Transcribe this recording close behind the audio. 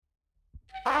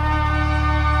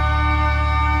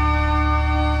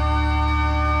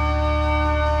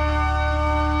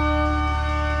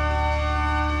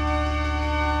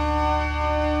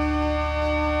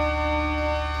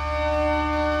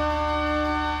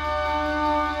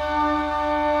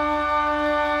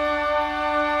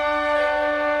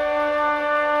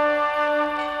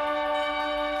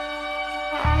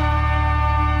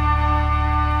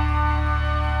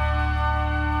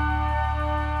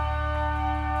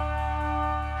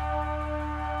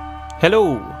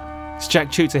Hello, it's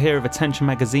Jack Tutor here of Attention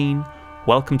Magazine.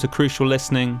 Welcome to Crucial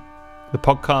Listening, the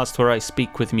podcast where I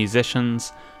speak with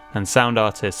musicians and sound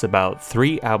artists about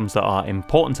 3 albums that are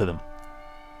important to them.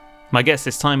 My guest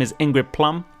this time is Ingrid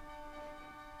Plum,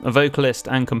 a vocalist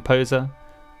and composer,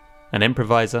 an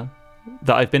improviser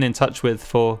that I've been in touch with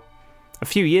for a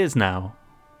few years now.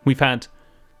 We've had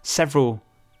several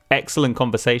excellent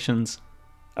conversations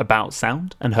about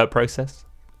sound and her process,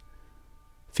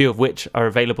 few of which are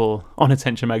available on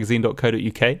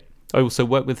attentionmagazine.co.uk. I also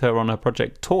worked with her on her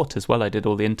project Taught as well. I did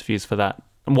all the interviews for that.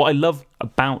 And what I love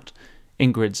about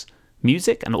Ingrid's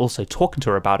music and also talking to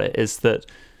her about it is that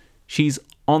she's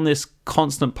on this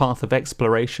constant path of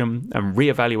exploration and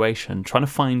reevaluation, trying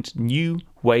to find new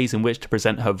ways in which to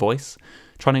present her voice,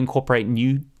 trying to incorporate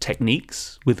new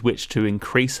techniques with which to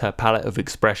increase her palette of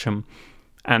expression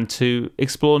and to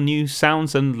explore new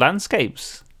sounds and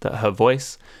landscapes that her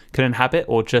voice can inhabit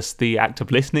or just the act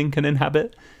of listening can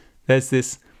inhabit. There's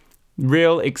this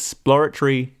real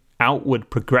exploratory outward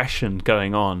progression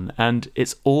going on, and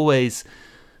it's always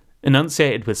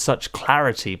enunciated with such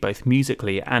clarity, both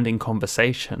musically and in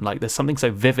conversation. Like there's something so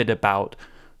vivid about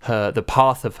the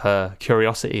path of her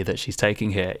curiosity that she's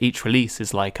taking here. Each release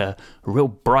is like a real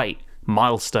bright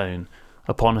milestone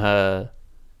upon her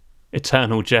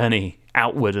eternal journey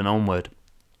outward and onward.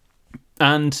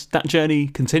 And that journey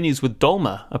continues with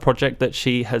Dolma, a project that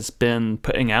she has been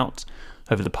putting out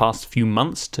over the past few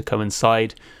months to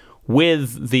coincide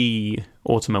with the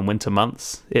autumn and winter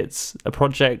months. It's a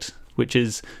project which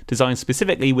is designed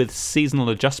specifically with seasonal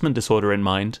adjustment disorder in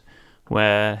mind,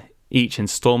 where each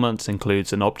installment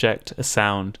includes an object, a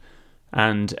sound,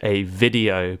 and a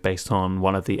video based on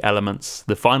one of the elements.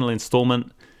 The final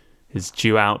installment is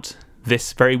due out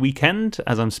this very weekend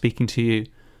as I'm speaking to you.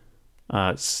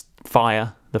 It's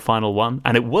Fire, the final one,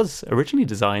 and it was originally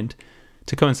designed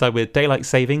to coincide with daylight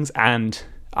savings and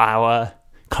our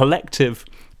collective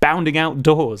bounding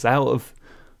outdoors, out of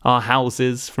our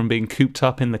houses from being cooped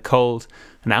up in the cold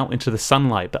and out into the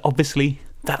sunlight. But obviously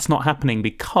that's not happening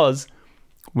because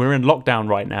we're in lockdown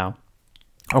right now.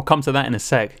 I'll come to that in a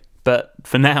sec, but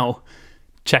for now,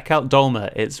 check out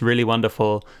Dolma. It's really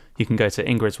wonderful. You can go to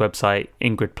Ingrid's website,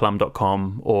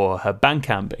 ingridplum.com, or her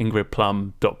Bandcamp,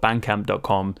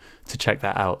 ingridplum.bandcamp.com, to check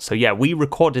that out. So yeah, we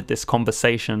recorded this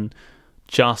conversation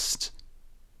just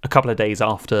a couple of days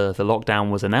after the lockdown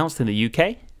was announced in the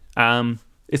UK.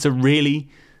 It's a really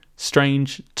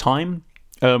strange time.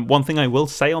 One thing I will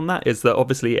say on that is that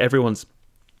obviously everyone's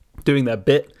doing their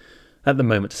bit at the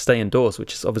moment to stay indoors,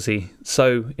 which is obviously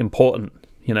so important.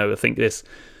 You know, I think this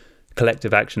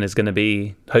collective action is going to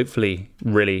be hopefully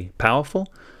really powerful.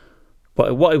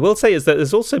 But what I will say is that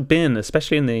there's also been,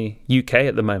 especially in the UK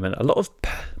at the moment, a lot of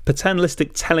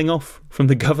paternalistic telling off from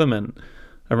the government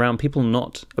around people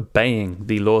not obeying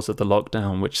the laws of the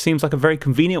lockdown, which seems like a very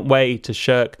convenient way to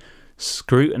shirk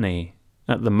scrutiny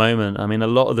at the moment. I mean, a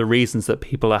lot of the reasons that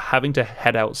people are having to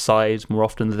head outside more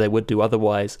often than they would do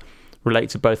otherwise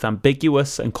relate to both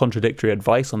ambiguous and contradictory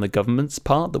advice on the government's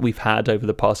part that we've had over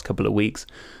the past couple of weeks,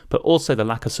 but also the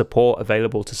lack of support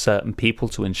available to certain people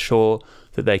to ensure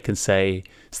that they can stay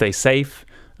safe,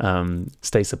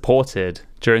 stay supported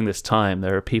during this time.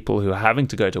 There are people who are having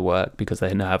to go to work because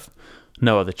they have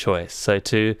no other choice. So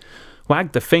to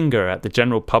wag the finger at the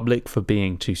general public for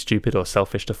being too stupid or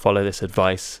selfish to follow this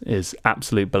advice is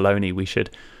absolute baloney. We should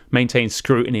maintain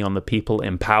scrutiny on the people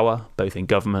in power, both in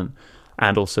government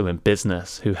and also in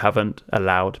business, who haven't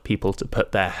allowed people to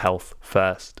put their health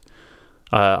first.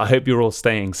 I hope you're all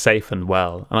staying safe and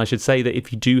well. And I should say that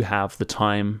if you do have the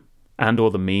time and or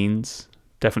the means,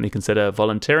 definitely consider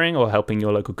volunteering or helping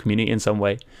your local community in some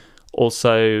way.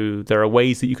 Also, there are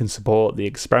ways that you can support the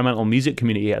experimental music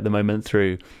community at the moment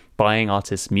through buying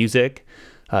artists' music,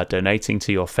 donating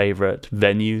to your favorite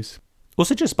venues.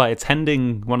 Also, just by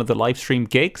attending one of the live stream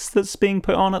gigs that's being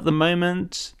put on at the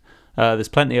moment. There's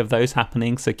plenty of those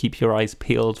happening, so keep your eyes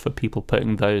peeled for people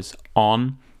putting those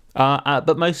on.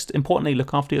 But most importantly,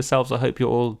 look after yourselves. I hope you're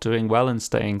all doing well and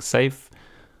staying safe.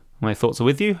 My thoughts are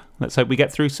with you. Let's hope we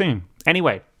get through soon.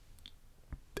 Anyway,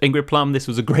 Ingrid Plum, this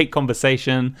was a great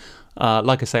conversation.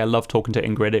 Like I say, I love talking to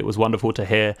Ingrid. It was wonderful to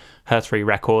hear her 3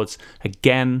 records.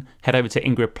 Again, head over to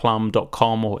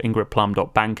ingridplum.com or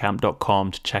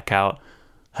ingridplum.bandcamp.com to check out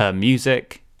her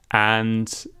music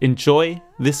and enjoy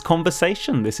this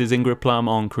conversation. This is Ingrid Plum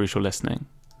on Crucial Listening.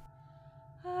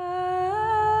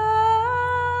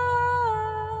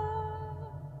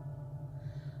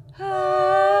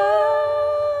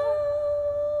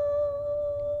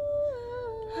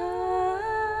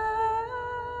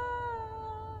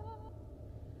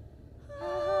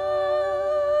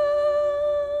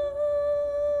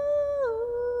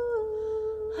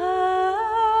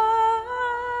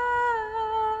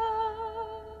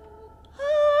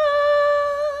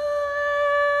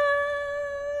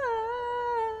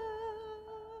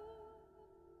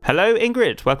 Hello,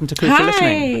 Ingrid. Welcome to Crucial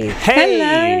Listening.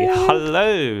 Hey,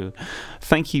 hello.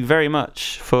 Thank you very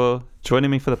much for joining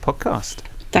me for the podcast.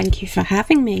 Thank you for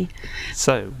having me.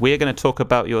 So, we're going to talk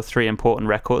about your 3 important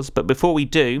records, but before we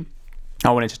do,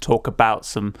 I wanted to talk about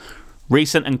some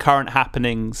recent and current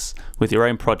happenings with your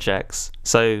own projects.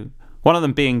 So, one of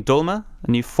them being Dulma,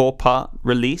 a new 4-part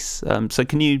release. So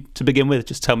can you, to begin with,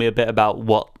 just tell me a bit about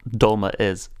what Dulma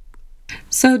is?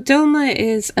 So Dulma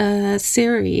is a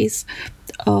series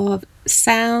of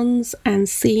sounds and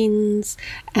scenes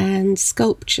and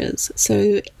sculptures.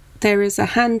 So there is a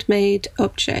handmade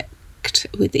object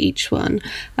with each one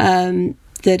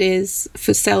that is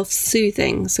for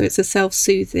self-soothing. So it's a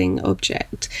self-soothing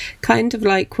object. Kind of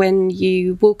like when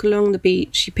you walk along the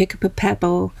beach, you pick up a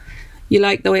pebble, you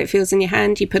like the way it feels in your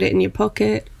hand, you put it in your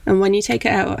pocket. And when you take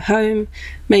it out at home,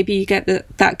 maybe you get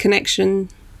that connection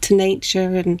to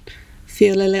nature and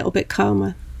feel a little bit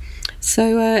calmer.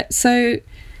 So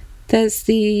there's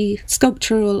the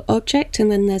sculptural object,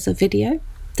 and then there's a video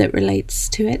that relates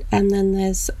to it, and then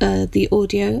there's the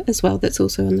audio as well that's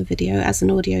also on the video as an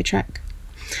audio track.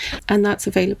 And that's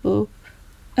available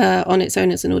on its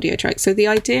own as an audio track. So the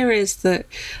idea is that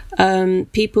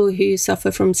people who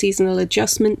suffer from seasonal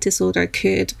adjustment disorder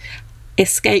could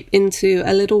escape into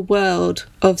a little world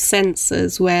of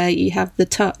senses where you have the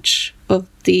touch of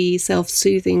the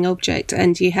self-soothing object,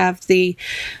 and you have the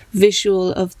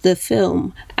visual of the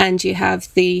film, and you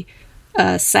have the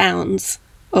sounds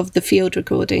of the field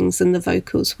recordings and the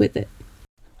vocals with it.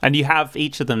 And you have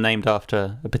each of them named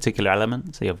after a particular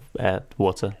element. So you have air,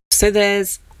 water. So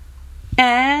there's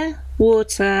air,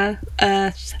 water,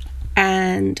 earth,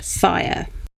 and fire.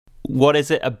 What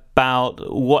is it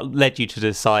about? What led you to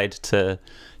decide to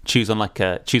choose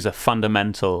a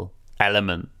fundamental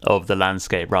element of the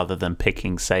landscape rather than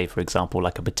picking, say, for example,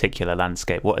 like a particular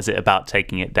landscape? What is it about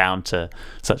taking it down to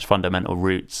such fundamental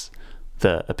roots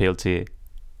that appeal to you?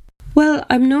 Well,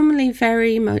 I'm normally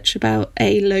very much about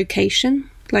a location.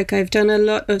 Like, I've done a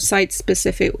lot of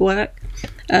site-specific work.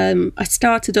 I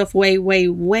started off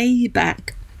way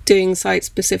back doing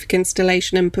site-specific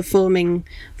installation and performing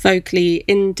vocally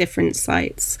in different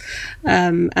sites.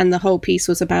 And the whole piece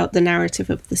was about the narrative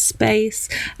of the space.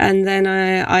 And then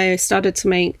I started to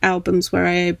make albums where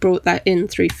I brought that in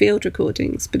through field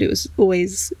recordings, but it was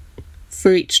always,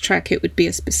 for each track, it would be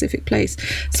a specific place.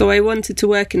 So I wanted to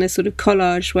work in a sort of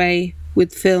collage way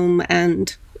with film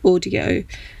and audio,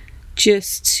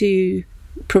 just to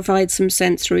provide some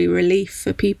sensory relief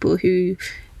for people who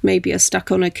maybe are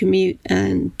stuck on a commute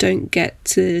and don't get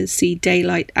to see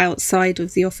daylight outside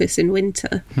of the office in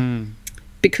winter.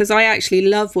 Because I actually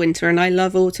love winter and I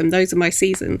love autumn. Those are my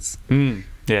seasons.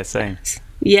 Yeah, same.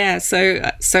 Yeah, so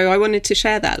I wanted to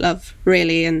share that love,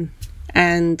 really,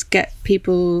 and get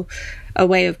people a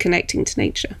way of connecting to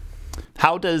nature.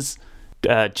 How does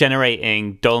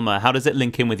generating Dulma, how does it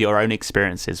link in with your own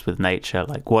experiences with nature?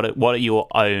 Like, what are your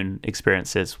own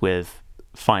experiences with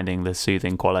finding the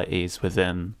soothing qualities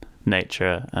within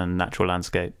nature and natural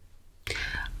landscape?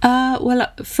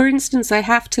 Well, for instance, I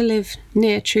have to live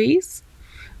near trees.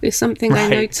 It's something I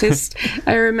noticed.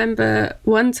 I remember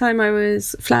one time I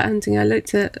was flat hunting, I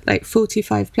looked at like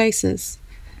 45 places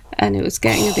and it was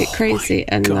getting a bit crazy,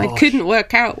 and I couldn't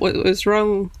work out what was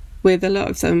wrong with a lot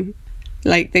of them.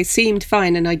 Like, they seemed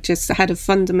fine, and I just had a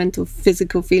fundamental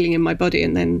physical feeling in my body,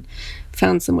 and then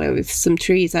found somewhere with some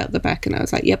trees out the back, and I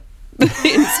was like, yep,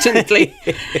 instantly.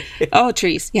 Oh,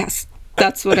 trees, yes,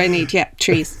 that's what I need. Yeah,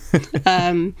 trees.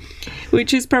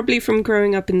 Which is probably from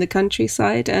growing up in the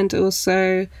countryside, and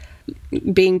also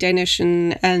being Danish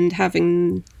and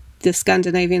having the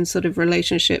Scandinavian sort of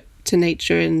relationship to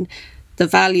nature and the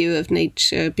value of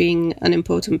nature being an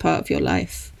important part of your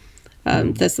life.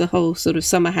 There's the whole sort of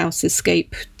summer house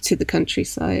escape to the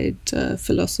countryside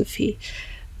philosophy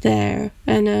there.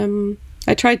 And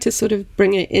I tried to sort of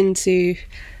bring it into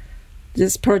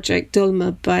this project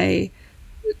Dulma by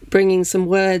bringing some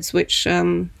words which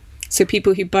so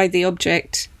people who buy the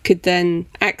object could then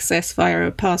access via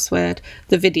a password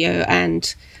the video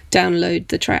and download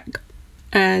the track.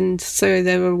 And so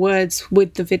there were words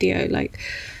with the video like,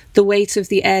 the weight of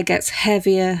the air gets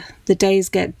heavier, the days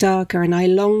get darker, and I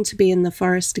long to be in the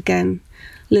forest again,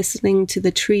 listening to the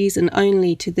trees and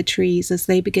only to the trees as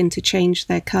they begin to change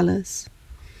their colours.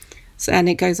 So, and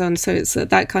it goes on, so it's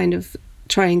that kind of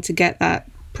trying to get that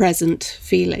present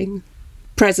feeling,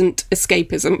 present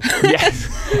escapism. Yes.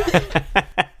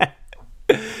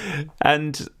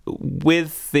 And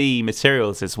with the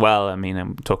materials as well, I mean,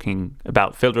 I'm talking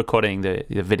about field recording, the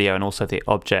video, and also the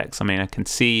objects. I mean, I can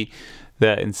see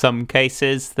that in some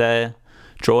cases they're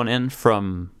drawn in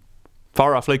from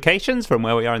far off locations from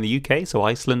where we are in the UK. So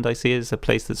Iceland, I see, is a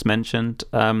place that's mentioned.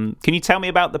 Can you tell me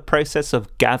about the process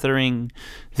of gathering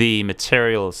the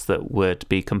materials that would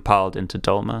be compiled into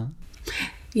Dolma?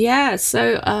 Yeah,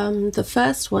 so the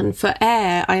first one for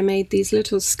air, I made these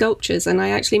little sculptures, and I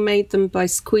actually made them by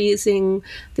squeezing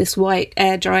this white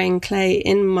air drying clay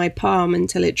in my palm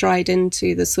until it dried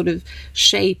into the sort of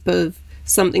shape of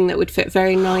something that would fit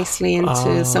very nicely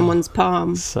into someone's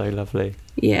palm. So lovely.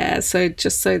 Yeah, so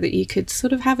just so that you could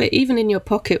sort of have it even in your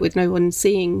pocket with no one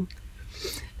seeing.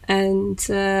 And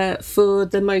for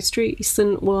the most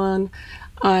recent one,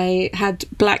 I had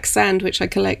black sand, which I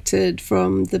collected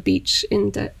from the beach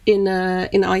in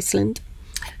Iceland,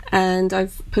 and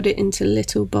I've put it into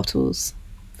little bottles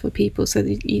for people so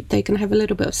that they can have a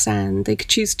little bit of sand. They could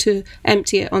choose to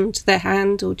empty it onto their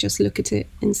hand or just look at it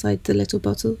inside the little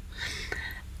bottle.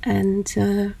 And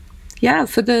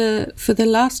for the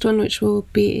last one, which will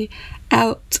be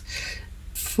out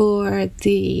for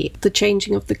the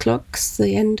changing of the clocks,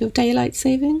 the end of daylight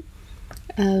saving.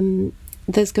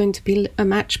 There's going to be a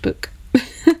matchbook.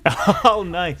 Oh,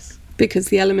 nice. Because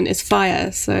the element is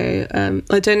fire. So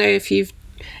I don't know if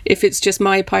it's just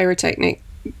my pyrotechnic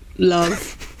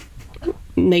love,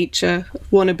 nature,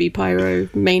 wannabe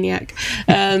pyromaniac.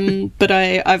 But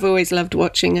I've always loved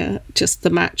watching just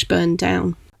the match burn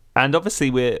down. And obviously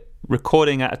we're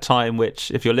recording at a time which,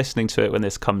 if you're listening to it when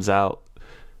this comes out,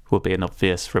 will be an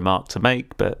obvious remark to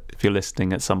make. But if you're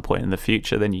listening at some point in the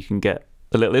future, then you can get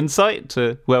a little insight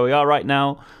to where we are right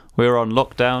now. We're on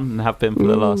lockdown and have been for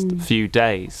the last few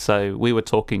days. So we were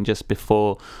talking just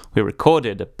before we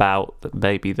recorded about that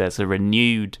maybe there's a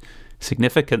renewed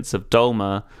significance of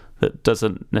Dolma that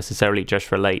doesn't necessarily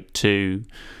just relate to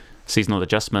seasonal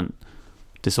adjustment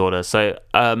disorder. So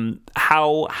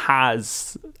how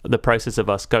has the process of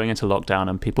us going into lockdown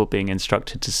and people being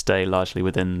instructed to stay largely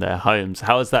within their homes,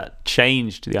 how has that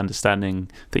changed the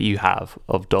understanding that you have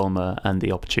of Dolma and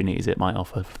the opportunities it might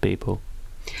offer for people?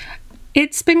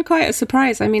 It's been quite a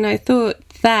surprise. I mean, I thought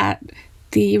that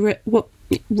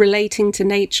relating to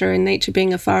nature and nature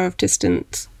being a far off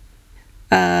distant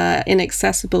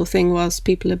inaccessible thing whilst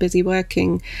people are busy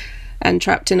working and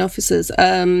trapped in offices,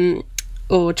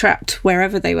 or trapped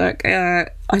wherever they work, I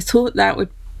thought that would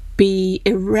be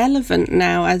irrelevant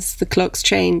now as the clocks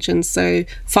change. And so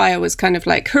fire was kind of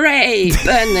like, hooray,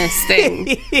 burn this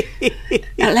thing.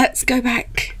 Let's go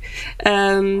back.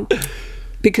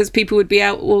 Because people would be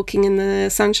out walking in the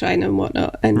sunshine and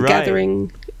whatnot and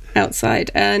gathering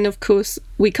outside. And of course,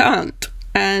 we can't.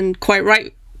 And quite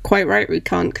right we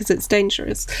can't, because it's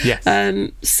dangerous. Yes.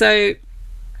 So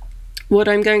what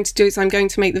I'm going to do is I'm going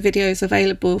to make the videos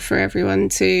available for everyone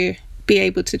to be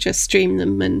able to just stream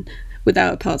them and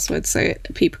without a password, so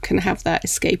people can have that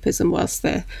escapism whilst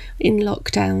they're in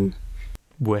lockdown.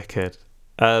 Wicked.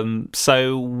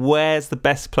 So where's the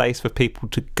best place for people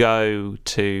to go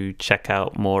to check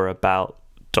out more about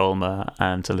Dolma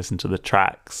and to listen to the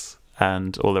tracks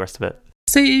and all the rest of it?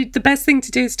 So the best thing to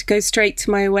do is to go straight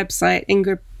to my website,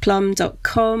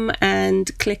 ingridplum.com,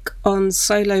 and click on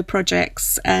solo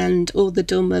projects, and all the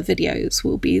Dolma videos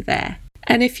will be there.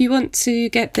 And if you want to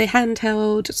get the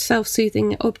handheld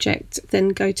self-soothing object, then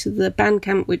go to the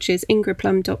Bandcamp, which is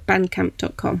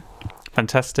ingridplum.bandcamp.com.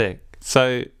 Fantastic.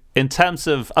 So in terms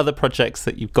of other projects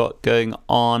that you've got going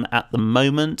on at the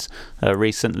moment,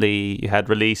 recently you had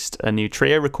released a new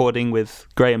trio recording with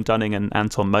Graham Dunning and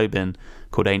Anton Mobin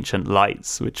called Ancient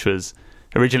Lights, which was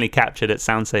originally captured at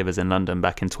Soundsavers in London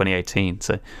back in 2018.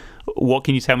 So what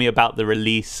can you tell me about the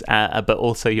release, but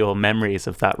also your memories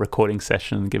of that recording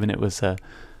session, given it was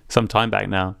some time back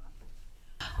now?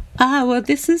 Well,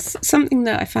 this is something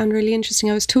that I found really interesting.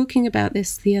 I was talking about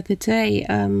this the other day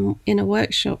in a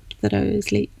workshop that I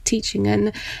was teaching,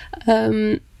 and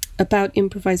about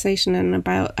improvisation and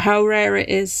about how rare it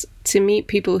is to meet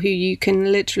people who you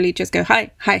can literally just go,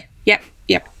 hi, yep,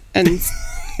 and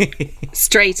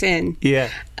straight in. Yeah.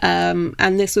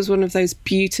 And this was one of those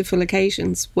beautiful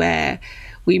occasions where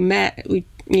we met.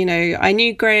 I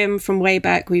knew Graham from way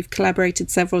back. We've collaborated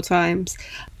several times,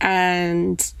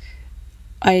 and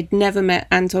I'd never met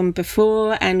Anton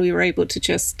before, and we were able to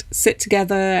just sit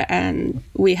together, and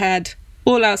we had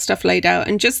all our stuff laid out,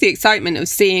 and just the excitement of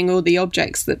seeing all the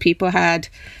objects that people had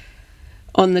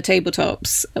on the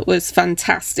tabletops was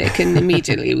fantastic. And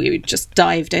immediately we just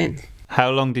dived in. How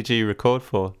long did you record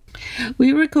for?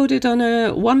 We recorded on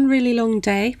one really long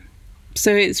day.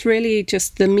 So it's really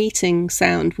just the meeting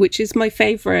sound, which is my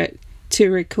favourite to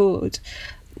record.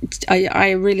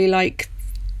 I really like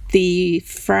the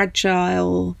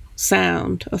fragile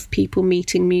sound of people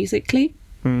meeting musically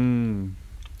and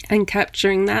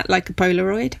capturing that like a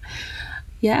Polaroid.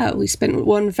 yeah, we spent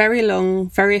one very long,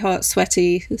 very hot,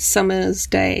 sweaty summer's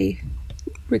day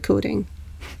recording.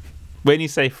 When you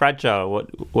say fragile,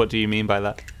 what do you mean by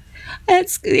that?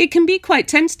 It can be quite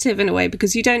tentative in a way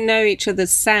because you don't know each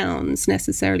other's sounds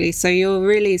necessarily. So you're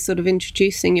really sort of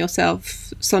introducing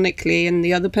yourself sonically, and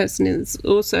the other person is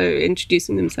also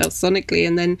introducing themselves sonically,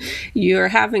 and then you're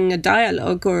having a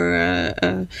dialogue or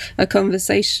a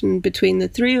conversation between the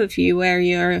three of you where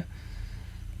you're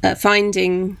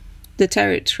finding the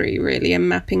territory really and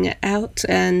mapping it out,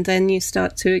 and then you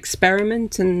start to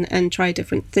experiment and try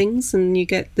different things, and you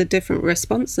get the different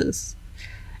responses.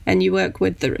 And you work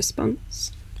with the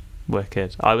response.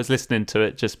 Wicked. I was listening to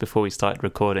it just before we started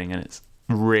recording, and it's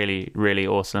really, really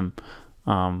awesome.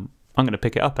 I'm going to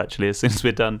pick it up, actually, as soon as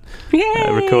we're done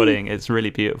recording. It's really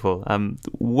beautiful.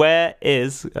 Where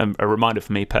is, a reminder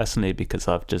for me personally, because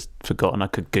I've just forgotten, I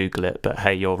could Google it, but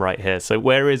hey, you're right here. So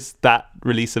where is that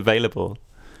release available?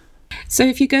 So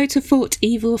if you go to Fort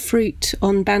Evil Fruit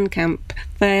on Bandcamp,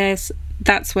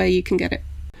 that's where you can get it.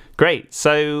 Great.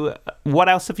 So what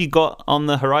else have you got on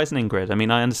the horizon, Ingrid? I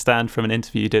mean, I understand from an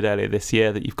interview you did earlier this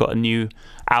year that you've got a new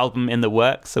album in the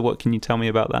works. So what can you tell me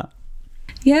about that?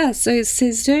 Yeah, so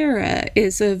Caesura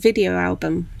is a video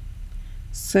album.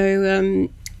 So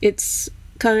it's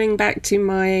going back to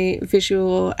my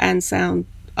visual and sound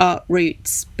art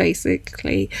roots,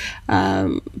 basically,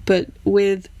 but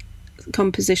with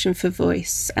composition for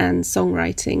voice and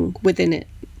songwriting within it.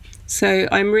 So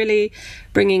I'm really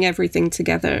bringing everything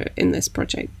together in this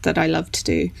project that I love to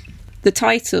do. The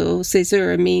title,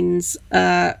 Caesura, means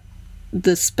the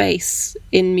space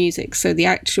in music, so the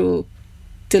actual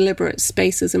deliberate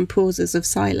spaces and pauses of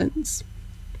silence.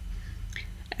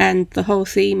 And the whole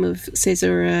theme of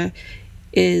Caesura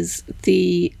is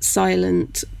the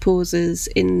silent pauses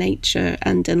in nature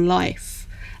and in life,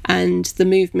 and the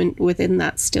movement within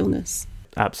that stillness.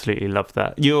 Absolutely love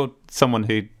that. You're someone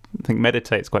who I think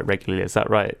meditates quite regularly, is that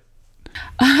right?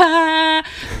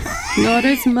 Not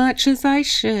as much as I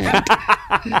should.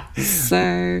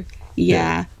 So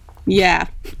yeah.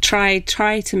 Try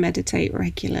to meditate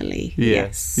regularly.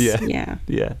 Yes.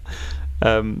 Yeah.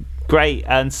 Great.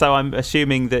 And so I'm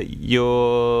assuming that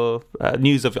your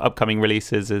news of upcoming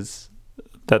releases is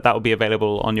that will be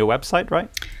available on your website, right?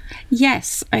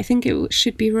 Yes, I think it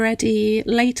should be ready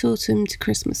late autumn to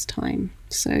Christmas time.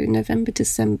 So November,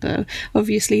 December.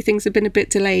 Obviously, things have been a bit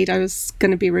delayed. I was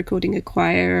going to be recording a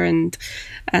choir, and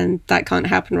that can't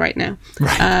happen right now.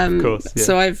 Right, of course. Yeah.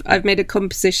 So I've made a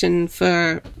composition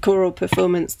for choral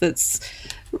performance that's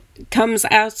comes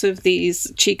out of these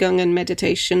qigong and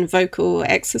meditation vocal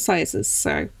exercises.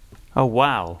 So, oh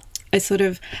wow! I sort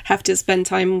of have to spend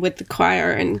time with the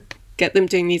choir and get them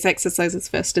doing these exercises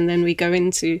first, and then we go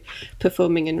into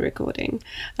performing and recording.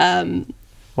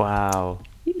 Wow.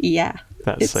 Yeah.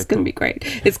 It's so going to be great.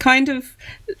 It's kind of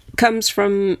comes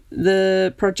from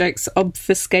the projects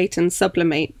Obfuscate and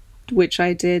Sublimate, which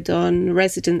I did on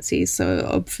residency. So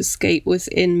Obfuscate was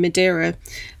in Madeira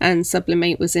and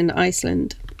Sublimate was in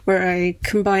Iceland, where I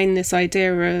combine this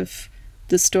idea of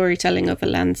the storytelling of a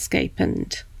landscape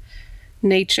and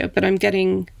nature, but I'm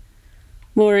getting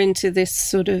more into this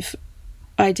sort of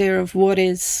idea of what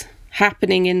is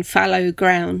happening in fallow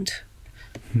ground.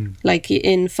 Like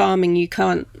in farming, you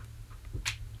can't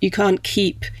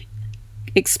keep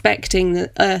expecting the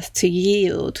earth to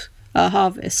yield a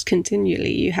harvest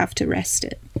continually. You have to rest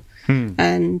it.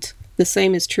 And the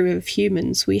same is true of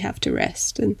humans. We have to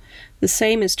rest. And the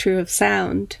same is true of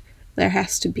sound. There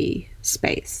has to be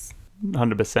space.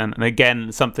 100%. And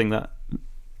again, something that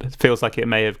feels like it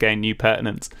may have gained new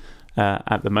pertinence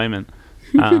at the moment.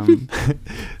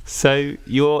 So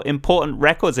your important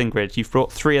records, Ingrid, you've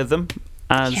brought 3 of them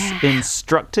as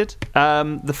instructed.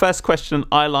 The first question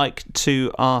I like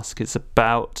to ask is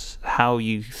about how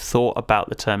you thought about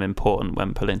the term important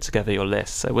when pulling together your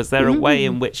list. So was there a way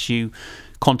in which you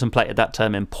contemplated that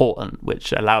term important,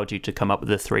 which allowed you to come up with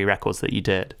the 3 records that you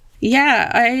did?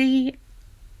 Yeah, I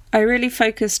really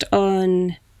focused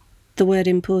on the word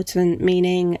important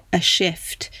meaning a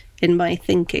shift in my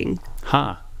thinking.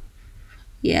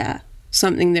 Yeah,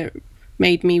 something that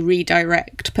made me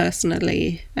redirect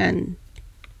personally and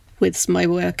with my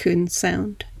work and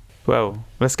sound. Well,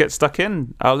 let's get stuck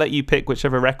in. I'll let you pick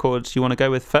whichever record you want to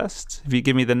go with first. If you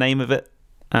give me the name of it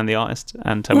and the artist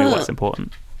and tell me what's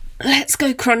important. Let's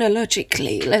go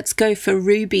chronologically. Let's go for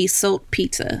Ruby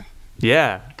Saltpeter.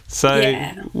 Yeah. So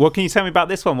what can you tell me about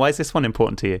this one? Why is this one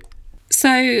important to you?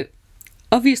 So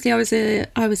obviously I was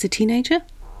a teenager.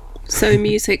 So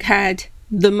music had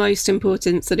the most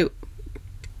importance that it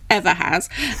ever has.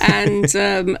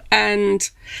 And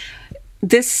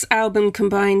this album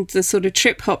combined the sort of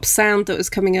trip hop sound that was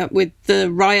coming up with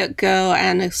the Riot Girl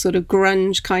and a sort of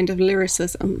grunge kind of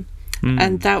lyricism.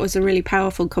 And that was a really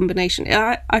powerful combination.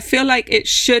 I feel like it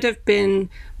should have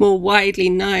been more widely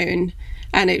known,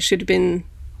 and it should have been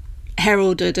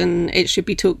heralded, and it should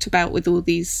be talked about with all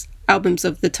these albums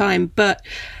of the time. But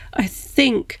I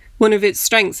think one of its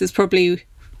strengths is probably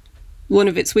one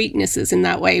of its weaknesses in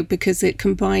that way, because it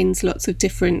combines lots of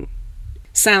different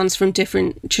sounds from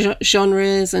different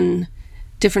genres and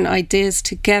different ideas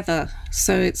together.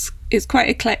 So it's quite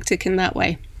eclectic in that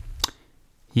way.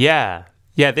 Yeah,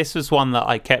 this was one that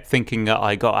I kept thinking that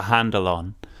I got a handle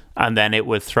on, and then it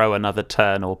would throw another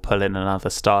turn or pull in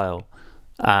another style,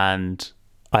 and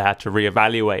I had to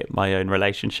reevaluate my own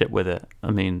relationship with it. I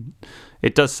mean,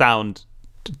 it does sound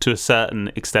to a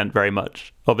certain extent very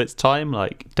much of its time,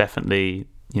 like definitely,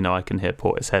 I can hear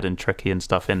Portishead and Tricky and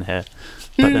stuff in here,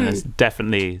 but then there's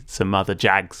definitely some other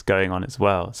jags going on as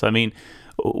well. So I mean,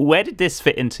 where did this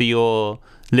fit into your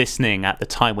listening at the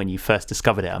time when you first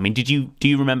discovered it? I mean, do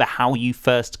you remember how you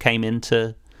first came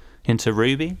into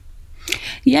Ruby?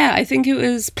 Yeah, I think it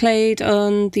was played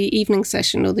on the evening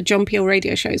session or the John Peel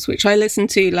radio shows, which I listened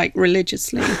to like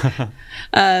religiously.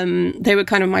 They were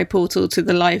kind of my portal to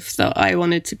the life that I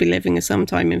wanted to be living at some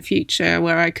time in future,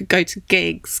 where I could go to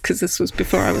gigs, because this was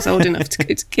before I was old enough to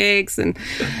go to gigs, and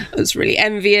I was really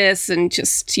envious and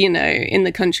just, in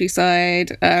the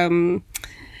countryside. When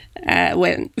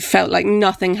it felt like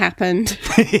nothing happened.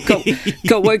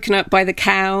 Got woken up by the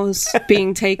cows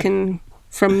being taken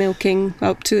from milking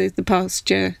up to the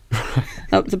pasture,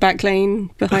 up the back lane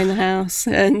behind the house,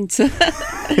 and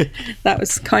that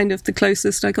was kind of the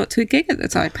closest I got to a gig at the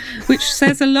time, which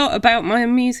says a lot about my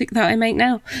music that I make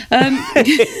now.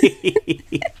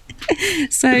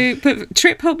 But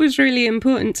trip hop was really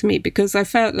important to me because I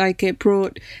felt like it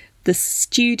brought the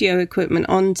studio equipment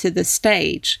onto the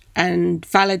stage and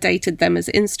validated them as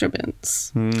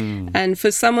instruments. And for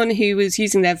someone who was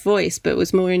using their voice but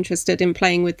was more interested in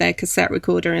playing with their cassette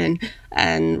recorder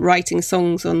and writing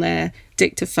songs on their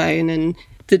dictaphone, and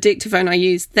the dictaphone I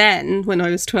used then when I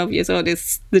was 12 years old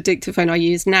is the dictaphone I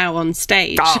use now on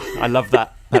stage. I love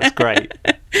that. That's great.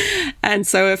 And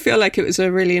so I feel like it was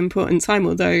a really important time,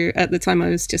 although at the time I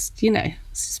was just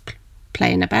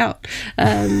playing about.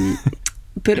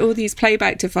 But all these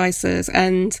playback devices,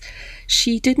 and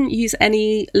she didn't use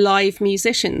any live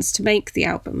musicians to make the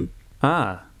album.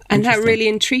 And that really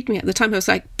intrigued me at the time. I was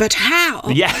like, but how?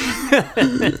 Yeah.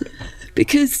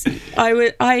 Because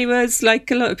I was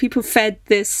like a lot of people fed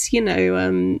this,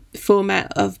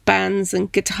 format of bands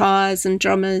and guitars and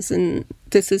drummers, and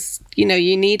this is, you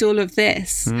need all of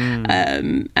this.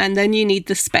 And then you need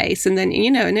the space, and then,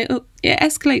 and it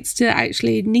escalates to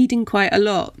actually needing quite a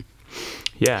lot.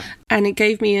 Yeah. And it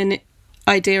gave me an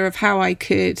idea of how I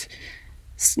could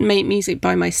make music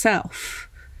by myself.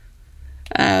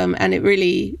 And it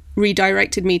really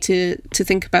redirected me to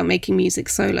think about making music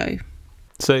solo.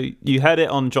 So you heard it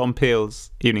on John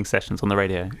Peel's evening sessions on the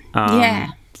radio.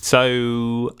 Yeah.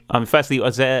 So firstly,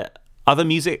 was there other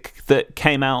music that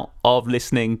came out of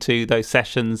listening to those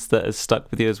sessions that has stuck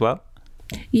with you as well?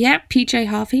 Yeah, PJ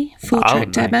Harvey,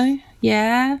 full-track demo.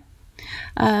 Yeah.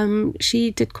 She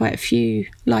did quite a few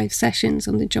live sessions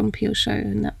on the John Peel show,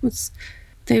 and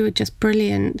they were just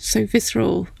brilliant, so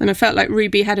visceral, and I felt like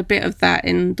Ruby had a bit of that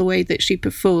in the way that she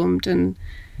performed and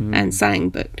sang,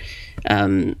 but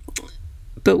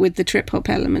with the trip hop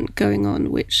element going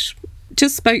on, which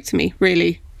just spoke to me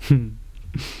really.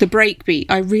 The breakbeat,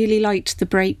 I really liked the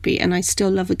breakbeat, and I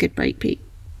still love a good breakbeat.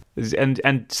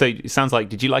 And so it sounds like,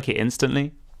 did you like it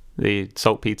instantly, the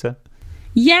Saltpeter?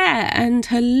 Yeah, and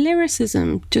her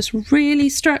lyricism just really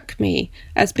struck me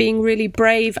as being really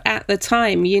brave at the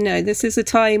time. This is a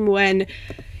time when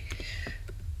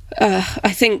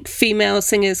I think female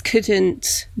singers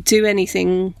couldn't do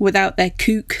anything without their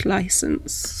kook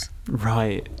license.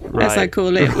 Right. As I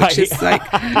call it, which is like,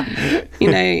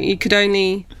 you could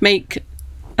only make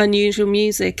unusual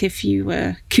music if you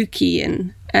were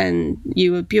kooky and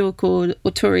you were Bjork or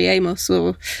Tori Amos,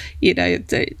 or,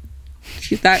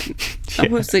 that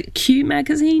was it, Q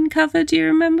magazine cover, do you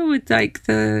remember, with like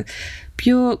the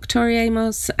Bjork, Tori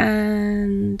Amos,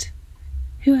 and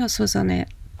who else was on it?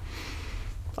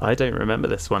 I don't remember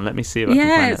this one. Let me see if I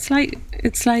can find it.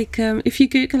 It's like if you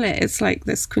Google it, it's like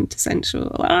this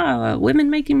quintessential women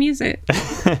making music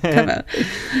cover.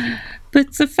 But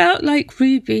I felt like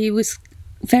Ruby was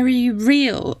very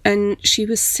real, and she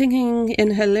was singing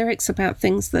in her lyrics about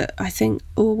things that I think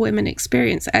all women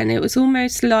experience, and it was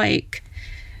almost like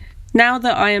now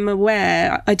that I am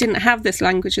aware, I didn't have this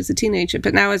language as a teenager,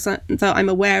 but now that I'm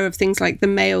aware of things like the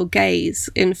male gaze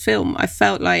in film, I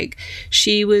felt like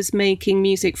she was making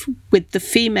music with the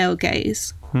female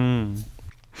gaze.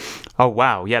 Oh,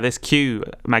 wow. Yeah, this Q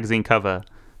magazine cover.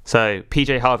 So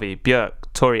PJ Harvey, Björk,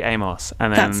 Tori Amos,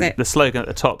 and then the slogan at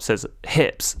the top says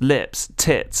hips, lips,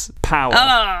 tits, power.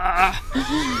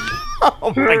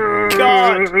 Oh my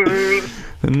God.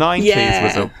 The 90s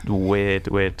was a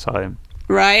weird time.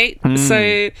 Right?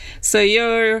 So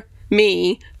you're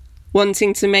me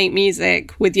wanting to make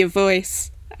music with your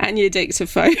voice and your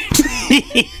dictaphone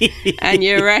and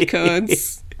your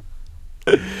records.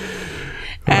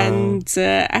 And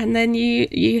then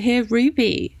you hear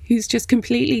Ruby, who's just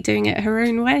completely doing it her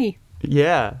own way.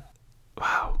 Yeah.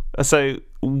 Wow. So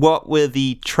what were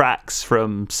the tracks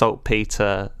from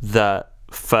Saltpeter that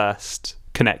first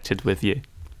connected with you?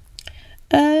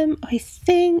 I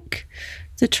think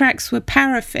the tracks were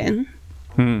Paraffin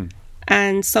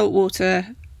and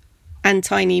Saltwater and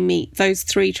Tiny Meat. Those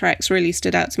 3 tracks really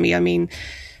stood out to me. I mean,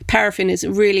 Paraffin is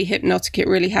really hypnotic. It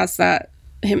really has that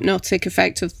hypnotic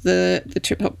effect of the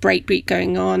trip-hop breakbeat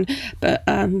going on. But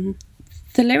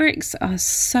the lyrics are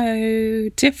so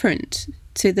different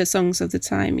to the songs of the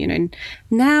time, you know.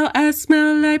 Now I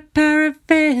smell like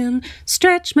paraffin,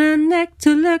 stretch my neck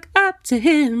to look up to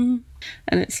him.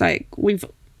 And it's like, we've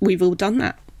all done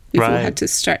that. We've all had to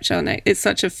stretch our neck. It's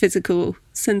such a physical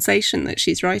sensation that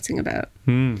she's writing about.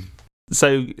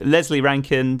 So Leslie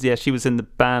Rankin, she was in the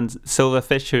band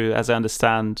Silverfish, who, as I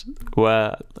understand,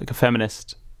 were like a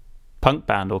feminist punk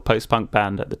band or post-punk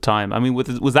band at the time. I mean,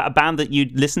 was that a band that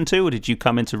you'd listened to, or did you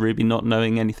come into Ruby not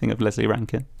knowing anything of Leslie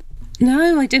Rankin?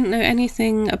 No, I didn't know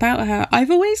anything about her.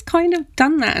 I've always kind of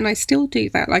done that, and I still do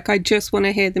that. Like, I just want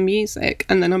to hear the music,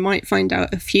 and then I might find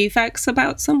out a few facts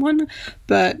about someone,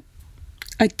 but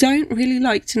I don't really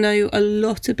like to know a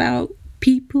lot about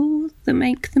people that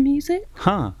make the music.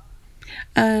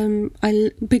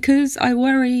 Because I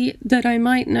worry that I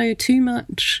might know too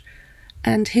much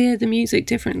and hear the music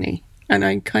differently, and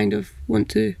I kind of want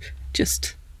to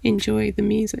just enjoy the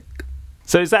music.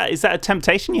 So is that a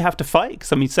temptation you have to fight?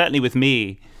 Because I mean, certainly with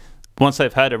me, once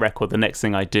I've heard a record, the next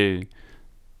thing I do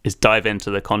is dive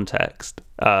into the context,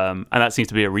 and that seems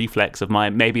to be a reflex of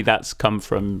mine. Maybe that's come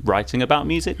from writing about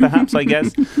music, perhaps, I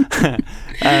guess.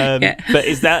 But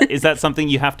is that something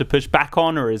you have to push back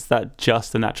on, or is that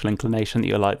just a natural inclination that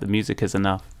you're like, the music is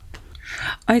enough?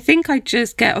 I think I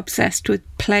just get obsessed with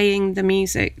playing the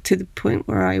music to the point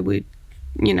where I would,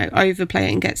 overplay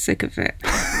it and get sick of it.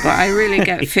 But I really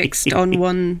get fixed on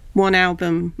one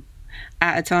album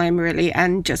at a time, really,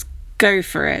 and just go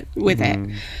for it with it.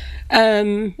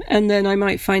 And then I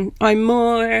might find I'm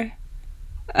more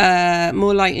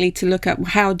likely to look up,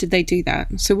 how did they do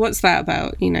that? So what's that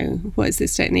about? What is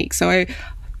this technique? So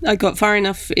I got far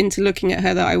enough into looking at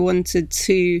her that I wanted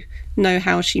to know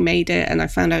how she made it, and I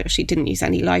found out she didn't use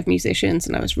any live musicians,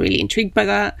 and I was really intrigued by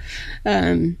that.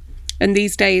 And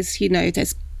these days,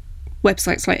 there's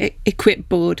websites like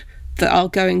Equipboard that I'll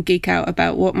go and geek out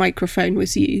about what microphone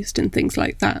was used and things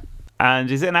like that.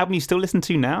 And is it an album you still listen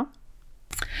to now?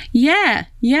 Yeah.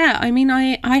 I mean,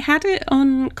 I had it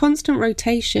on constant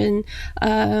rotation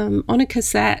on a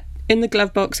cassette in the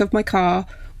glove box of my car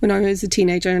when I was a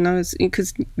teenager, and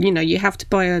because you have to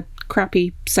buy a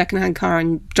crappy secondhand car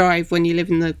and drive when you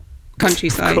live in the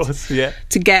countryside of course, yeah,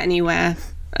 to get anywhere.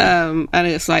 And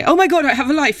it's like, oh my God, I have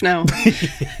a life now.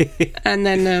 And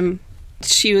then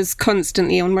she was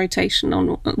constantly on rotation on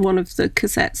one of the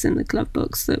cassettes in the glove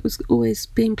box that was always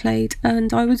being played.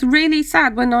 And I was really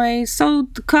sad when I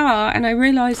sold the car and I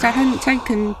realised I hadn't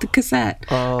taken the cassette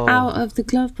out of the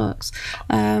glove box.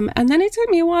 And then it took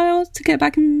me a while to get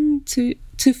back to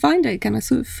find it again. I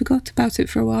sort of forgot about it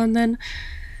for a while, and then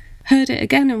heard it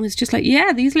again and was just like,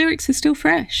 yeah, these lyrics are still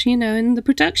fresh, and the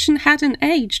production hadn't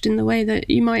aged in the way that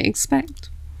you might expect.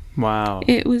 Wow.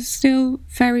 It was still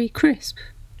very crisp.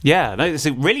 Yeah, no, it's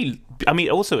a really, I mean,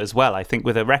 also as well, I think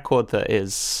with a record that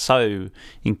is so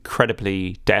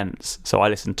incredibly dense, so I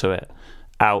listened to it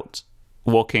out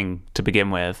walking to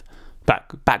begin with,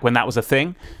 back when that was a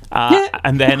thing,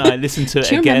 and then I listened to it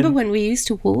again. Do you remember when we used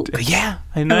to walk? Yeah,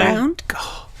 I know. Around?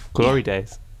 God, glory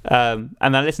days. And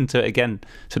I listened to it again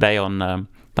today on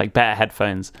better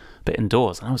headphones, but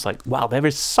indoors, and I was like, wow, there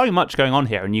is so much going on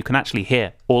here, and you can actually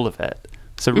hear all of it.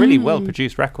 It's a really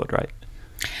well-produced record, right?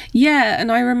 Yeah,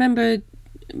 and I remember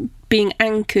being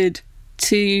anchored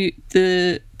to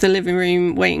the living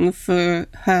room waiting for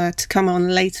her to come on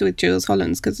later with Jools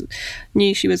Holland, because I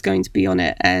knew she was going to be on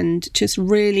it, and just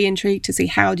really intrigued to see,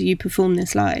 how do you perform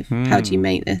this live? How do you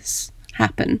make this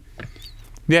happen?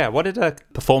 Yeah, what did her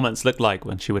performance look like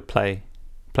when she would play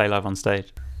play live on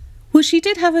stage? Well, she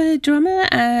did have a drummer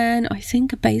and I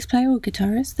think a bass player or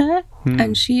guitarist there.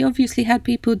 And she obviously had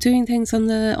people doing things on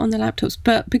the laptops.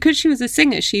 But because she was a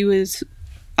singer, she was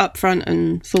up front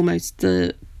and foremost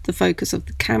the focus of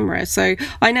the camera. So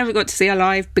I never got to see her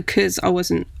live because I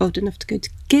wasn't old enough to go to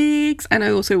gigs, and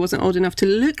I also wasn't old enough to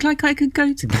look like I could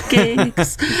go to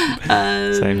gigs.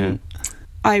 Same here.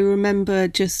 I remember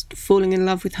just falling in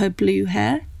love with her blue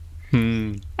hair.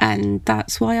 And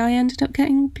that's why I ended up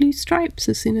getting blue stripes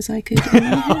as soon as I could.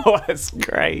 Oh, that's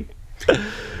great.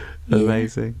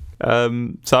 Amazing. So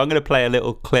I'm going to play a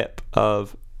little clip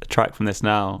of a track from this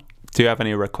now. Do you have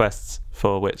any requests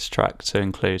for which track to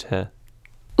include here?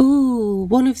 Ooh,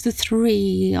 one of the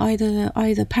three,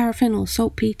 either Paraffin or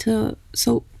Saltwater,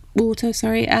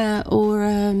 or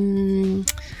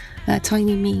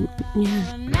Tiny Meat.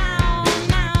 Yeah.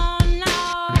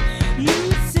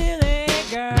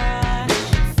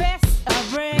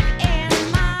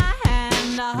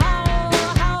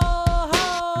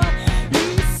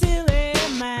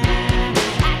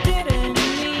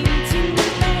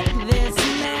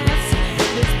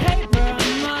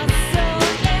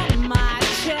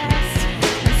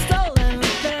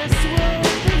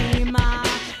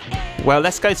 Well,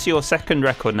 let's go to your second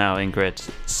record now, Ingrid.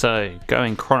 So,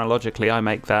 going chronologically, I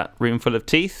make that Roomful of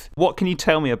Teeth. What can you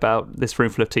tell me about this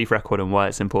Roomful of Teeth record and why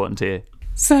it's important to you?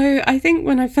 So, I think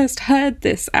when I first heard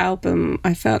this album,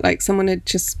 I felt like someone had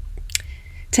just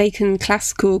taken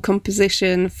classical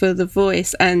composition for the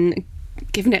voice and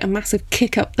given it a massive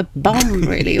kick up the bum,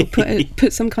 really, or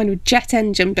put some kind of jet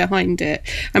engine behind it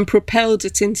and propelled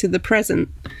it into the present.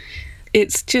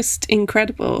 It's just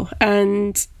incredible.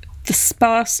 And the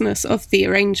sparseness of the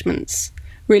arrangements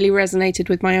really resonated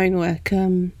with my own work.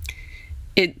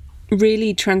 It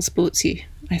really transports you,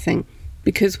 I think,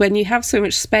 because when you have so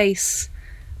much space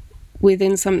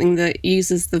within something that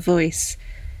uses the voice,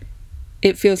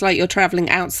 it feels like you're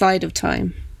traveling outside of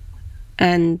time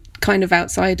and kind of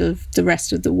outside of the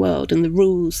rest of the world and the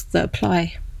rules that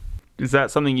apply. Is that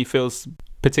something you feel's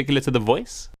particular to the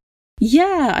voice?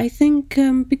 Yeah, I think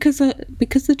because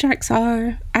the tracks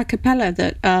are a cappella,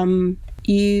 that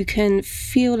you can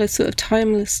feel a sort of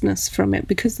timelessness from it,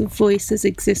 because the voice has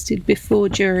existed before,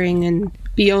 during, and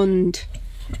beyond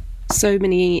so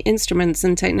many instruments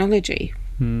and technology.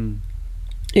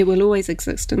 It will always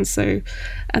exist, and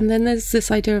then there's this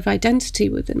idea of identity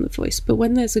within the voice. But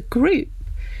when there's a group,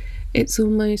 it's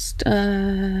almost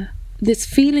this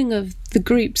feeling of the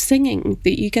group singing,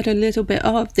 that you get a little bit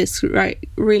of this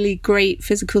really great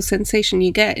physical sensation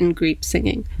you get in group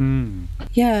singing.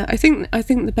 Yeah, I think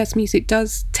the best music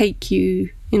does take you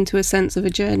into a sense of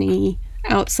a journey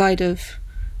outside of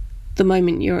the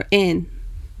moment you're in,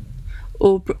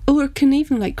 or it can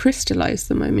even like crystallize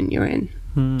the moment you're in,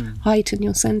 heighten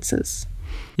your senses.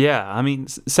 Yeah, I mean,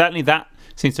 certainly that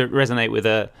seems to resonate with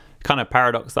a kind of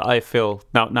paradox that I feel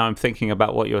now I'm thinking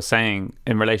about what you're saying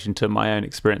in relation to my own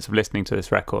experience of listening to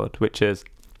this record, which is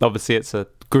obviously it's a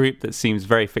group that seems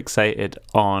very fixated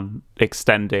on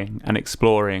extending and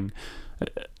exploring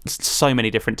so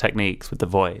many different techniques with the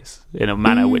voice in a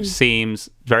manner which seems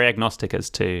very agnostic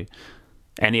as to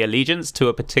any allegiance to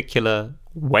a particular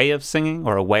way of singing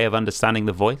or a way of understanding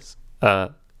the voice.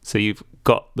 So you've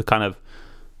got the kind of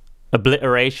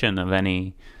obliteration of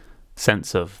any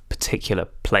sense of particular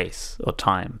place or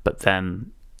time, but then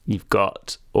you've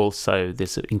got also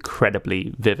this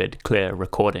incredibly vivid, clear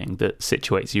recording that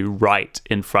situates you right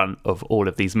in front of all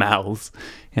of these mouths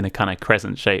in a kind of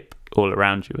crescent shape all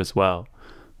around you as well,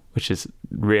 which is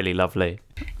really lovely.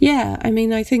 Yeah, I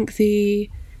mean, I think the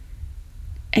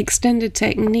extended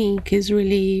technique is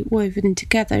really woven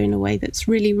together in a way that's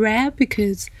really rare,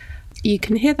 because you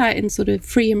can hear that in sort of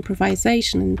free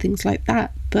improvisation and things like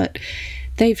that, but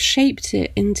they've shaped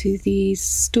it into the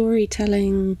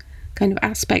storytelling kind of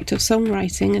aspect of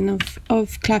songwriting and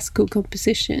of classical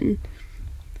composition.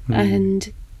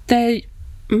 And they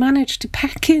managed to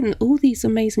pack in all these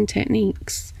amazing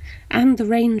techniques and the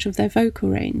range of their vocal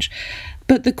range,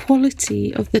 but the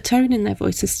quality of the tone in their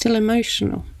voice is still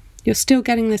emotional. You're still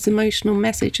getting this emotional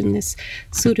message and this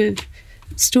sort of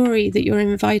story that you're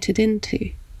invited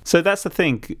into. So that's the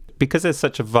thing, because there's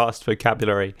such a vast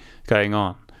vocabulary going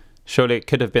on, surely it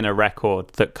could have been a record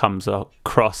that comes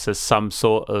across as some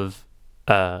sort of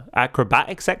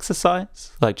acrobatics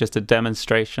exercise, like just a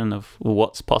demonstration of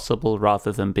what's possible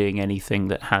rather than being anything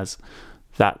that has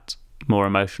that more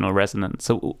emotional resonance.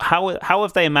 So how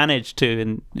have they managed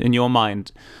to, in your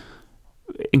mind,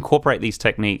 incorporate these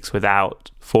techniques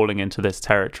without falling into this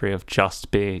territory of just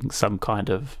being some kind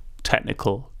of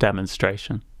technical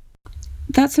demonstration?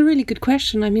 That's a really good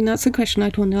question. I mean, that's a question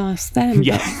I'd want to ask them.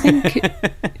 Yeah. But I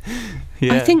think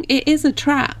Yeah. I think it is a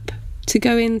trap to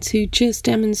go into just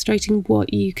demonstrating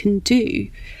what you can do.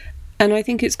 And I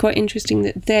think it's quite interesting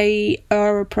that they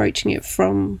are approaching it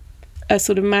from a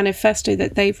sort of manifesto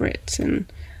that they've written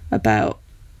about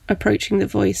approaching the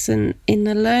voice and in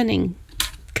the learning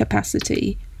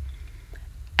capacity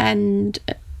and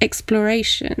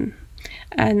exploration.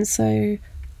 And so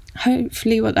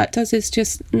hopefully what that does is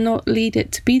just not lead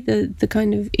it to be the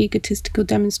kind of egotistical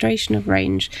demonstration of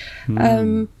range.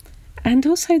 And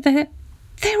also they're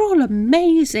all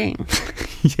amazing.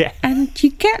 Yeah. And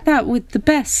you get that with the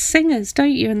best singers,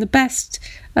 don't you? And the best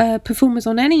performers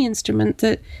on any instrument,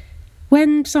 that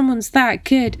when someone's that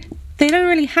good, they don't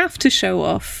really have to show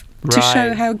off to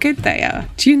show how good they are.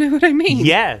 Do you know what I mean?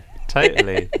 Yeah,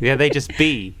 totally. Yeah, they just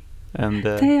be. And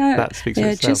that speaks for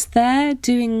itself. They're just there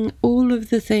doing all of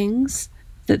the things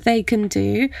that they can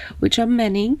do, which are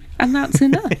many, and that's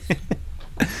enough.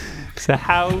 So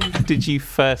how did you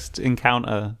first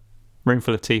encounter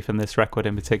Roomful of Teeth and this record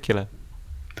in particular?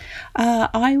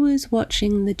 I was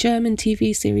watching the German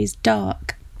TV series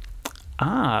Dark.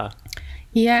 Ah.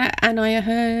 Yeah, and I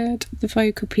heard the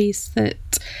vocal piece that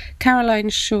Caroline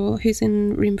Shaw, who's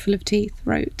in Roomful of Teeth,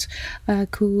 wrote,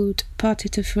 called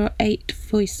Partitur for 8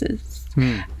 Voices.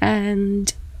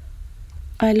 And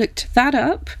I looked that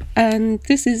up, and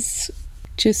this is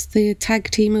just the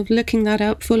tag team of looking that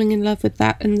up, falling in love with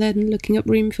that, and then looking up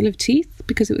Roomful of Teeth,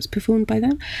 because it was performed by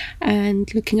them,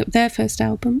 and looking up their first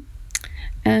album,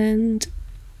 and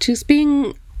just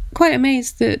being quite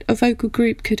amazed that a vocal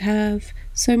group could have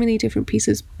so many different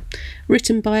pieces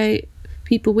written by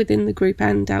people within the group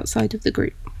and outside of the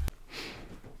group.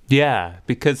 Yeah,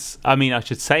 because, I mean, I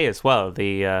should say as well,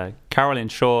 the Caroline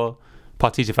Shaw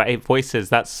Partitur for 8 Voices,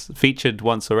 that's featured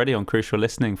once already on Crucial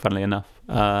Listening, funnily enough.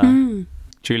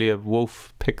 Julia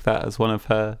Wolf picked that as one of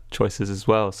her choices as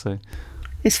well, so...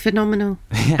 It's phenomenal.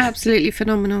 Yeah. Absolutely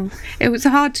phenomenal. It was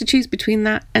hard to choose between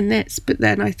that and this, but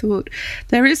then I thought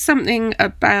there is something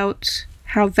about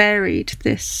how varied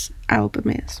this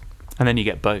album is. And then you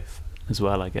get both as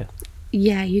well, I guess.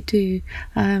 Yeah, you do.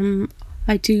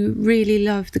 I do really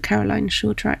love the Caroline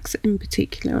Shaw tracks in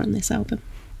particular on this album.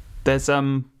 There's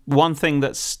one thing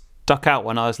that stuck out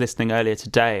when I was listening earlier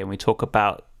today, and we talk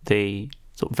about the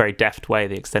sort of very deft way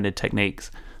the extended techniques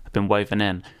have been woven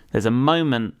in. There's a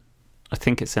moment, I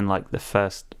think it's in like the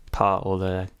first part, or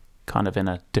they're kind of in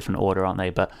a different order, aren't they?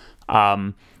 But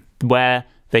where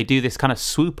they do this kind of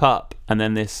swoop up and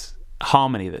then this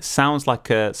harmony that sounds like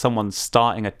someone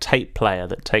starting a tape player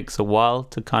that takes a while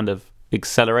to kind of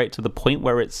accelerate to the point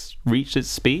where it's reached its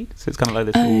speed. So it's kind of like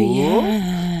this.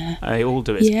 Yeah. And they all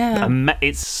do it. Yeah.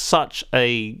 It's such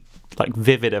a like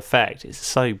vivid effect. It's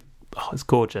so, it's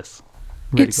gorgeous.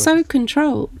 Really it's gorgeous. So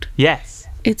controlled. Yes.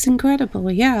 It's incredible,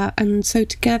 yeah, and so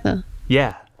together.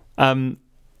 Yeah. And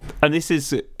this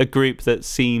is a group that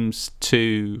seems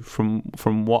to,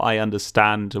 from what I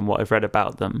understand and what I've read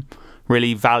about them,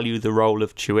 really value the role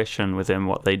of tuition within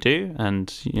what they do,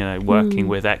 and working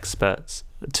with experts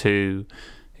to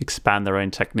expand their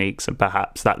own techniques. And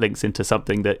perhaps that links into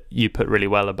something that you put really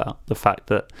well about the fact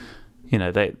that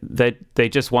they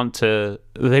just want to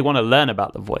learn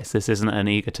about the voice. This isn't an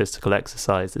egotistical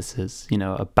exercise. This is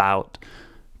about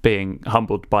being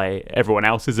humbled by everyone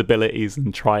else's abilities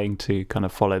and trying to kind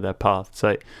of follow their path.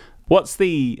 So what's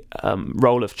the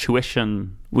role of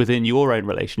tuition within your own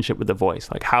relationship with the voice?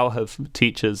 Like, how have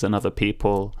teachers and other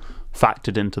people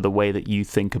factored into the way that you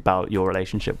think about your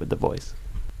relationship with the voice?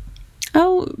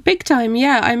 Oh, big time,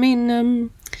 yeah. I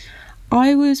mean,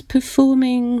 I was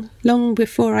performing long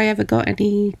before I ever got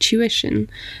any tuition.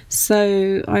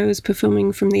 So I was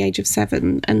performing from the age of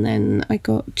 7, and then I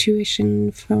got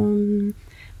tuition from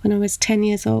when I was 10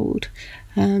 years old.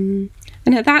 And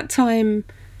at that time,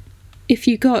 if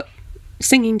you got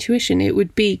singing tuition, it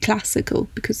would be classical,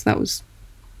 because that was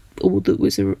all that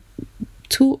was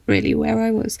taught really where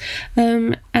I was.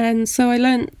 And so I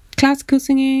learnt classical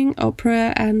singing,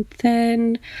 opera, and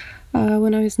then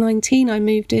when I was 19, I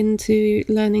moved into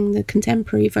learning the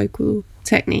contemporary vocal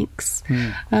techniques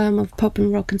of pop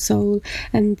and rock and soul.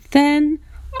 And then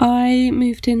I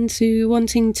moved into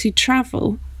wanting to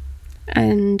travel,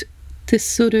 and this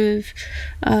sort of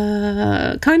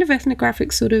kind of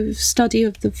ethnographic sort of study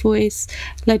of the voice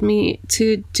led me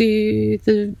to do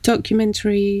the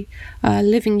documentary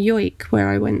Living Yoik, where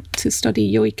I went to study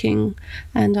yoiking,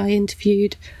 and I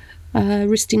interviewed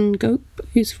Ristin Gope,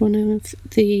 who's one of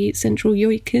the central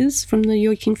yoikers from the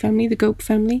yoiking family, the Gope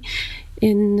family,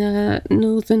 in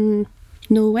northern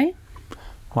Norway.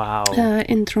 Wow.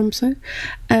 In Tromsø.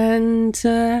 And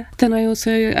then I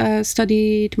also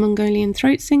studied Mongolian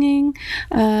throat singing,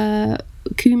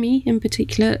 Kumi in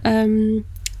particular,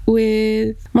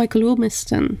 with Michael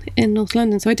Ormiston in North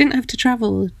London, so I didn't have to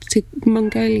travel to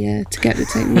Mongolia to get the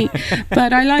technique.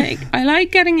 But I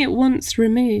like getting it once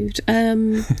removed.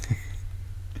 And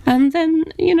then,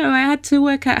 I had to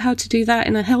work out how to do that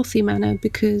in a healthy manner,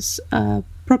 because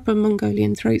proper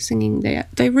Mongolian throat singing,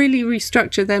 they really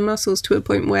restructure their muscles to a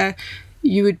point where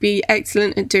you would be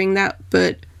excellent at doing that,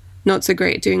 but not so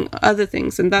great at doing other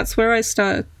things. And that's where I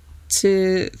start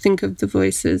to think of the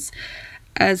voices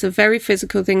as a very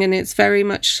physical thing, and it's very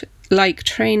much like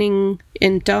training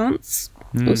in dance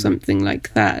or something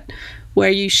like that,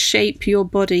 where you shape your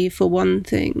body for one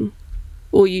thing,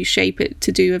 or you shape it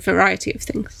to do a variety of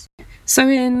things. So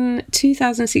in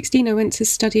 2016, I went to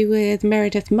study with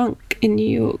Meredith Monk in New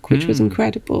York, which was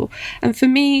incredible. And for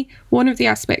me, one of the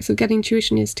aspects of getting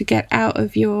tuition is to get out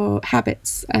of your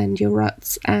habits and your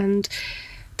ruts, and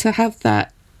to have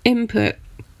that input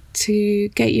to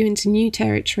get you into new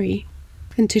territory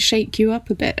and to shake you up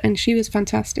a bit. And she was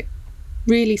fantastic,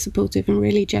 really supportive and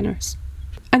really generous.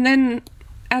 And then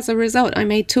as a result, I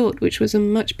made Taught, which was a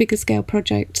much bigger scale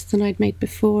project than I'd made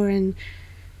before, and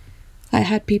I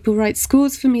had people write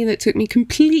scores for me that took me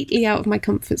completely out of my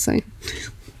comfort zone.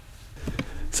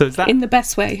 So is that in the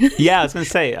best way? Yeah, I was going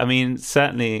to say, I mean,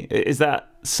 certainly, is that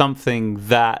something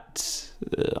that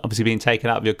obviously being taken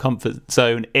out of your comfort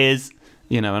zone is,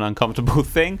 an uncomfortable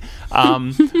thing?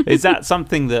 Is that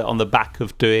something that on the back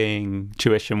of doing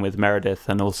tuition with Meredith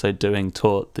and also doing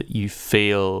Taught that you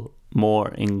feel more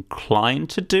inclined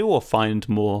to do, or find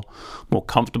more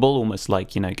comfortable, almost like,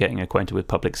 getting acquainted with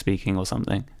public speaking or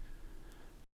something?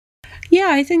 Yeah,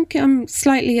 I think I'm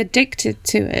slightly addicted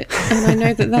to it, and I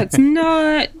know that that's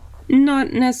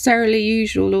not necessarily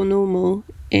usual or normal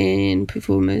in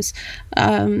performers,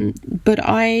 but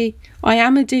I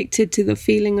am addicted to the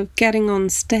feeling of getting on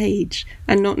stage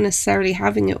and not necessarily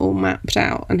having it all mapped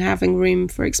out and having room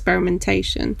for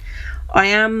experimentation. I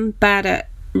am bad at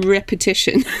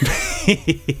repetition.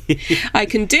 I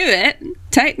can do it,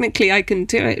 technically I can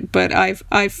do it, but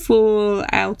I fall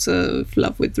out of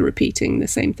love with repeating the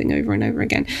same thing over and over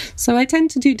again. So I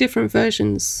tend to do different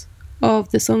versions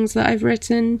of the songs that I've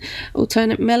written,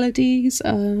 alternate melodies,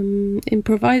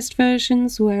 improvised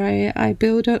versions where I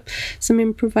build up some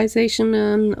improvisation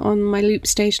on my loop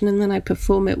station, and then I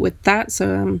perform it with that.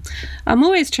 So I'm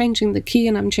always changing the key,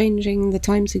 and I'm changing the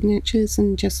time signatures,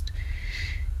 and just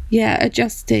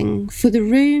adjusting for the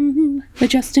room,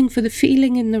 adjusting for the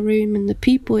feeling in the room and the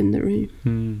people in the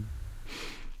room.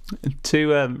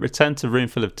 To return to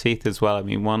Roomful of Teeth as well, I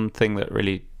mean, one thing that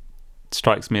really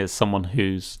strikes me as someone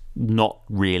who's not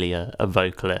really a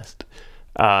vocalist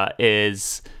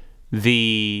is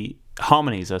the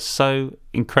harmonies are so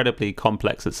incredibly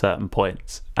complex at certain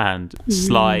points and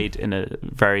slide in a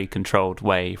very controlled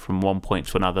way from one point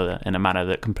to another in a manner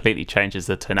that completely changes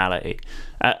the tonality.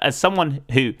 As someone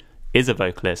who is a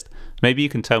vocalist, maybe you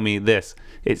can tell me this.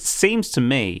 It seems to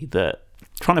me that,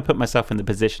 trying to put myself in the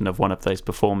position of one of those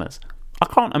performers, I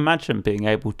can't imagine being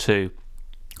able to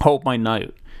hold my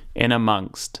note in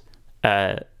amongst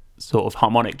sort of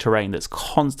harmonic terrain that's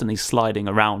constantly sliding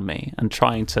around me, and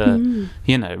trying to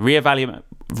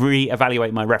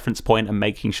reevaluate my reference point and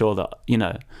making sure that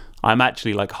I'm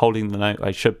actually like holding the note I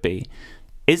should be.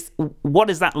 What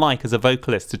is that like as a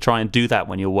vocalist, to try and do that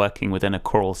when you're working within a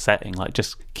choral setting, like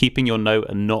just keeping your note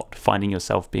and not finding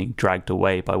yourself being dragged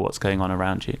away by what's going on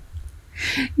around you?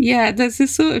 Yeah, there's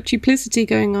this sort of duplicity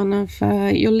going on of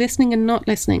you're listening and not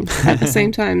listening at the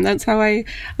same time. That's how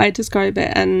I describe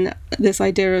it, and this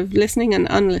idea of listening and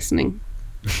unlistening.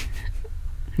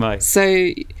 Nice.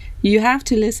 So you have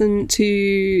to listen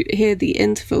to hear the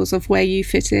intervals of where you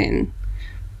fit in,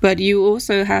 but you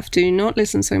also have to not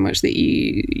listen so much that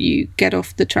you get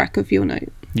off the track of your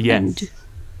note. Yes. And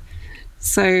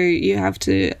so you have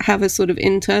to have a sort of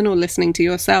internal listening to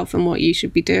yourself and what you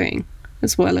should be doing,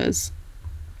 as well as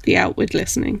the outward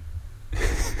listening.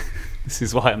 This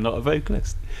is why I'm not a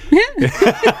vocalist.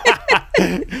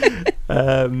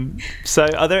 So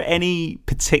are there any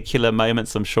particular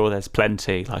moments, I'm sure there's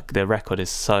plenty, like the record is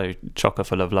so chocker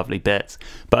full of lovely bits,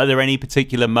 but are there any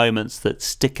particular moments that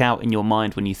stick out in your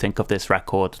mind when you think of this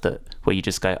record, where you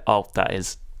just go, oh, that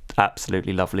is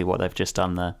absolutely lovely what they've just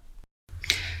done there?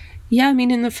 Yeah, I mean,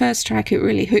 in the first track it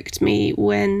really hooked me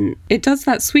when it does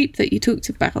that sweep that you talked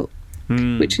about,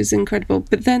 which is incredible,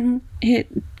 but then it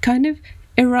kind of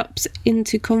erupts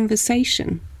into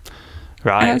conversation,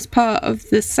 right, as part of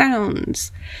the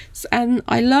sounds. And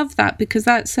I love that, because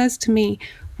that says to me,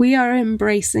 we are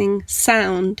embracing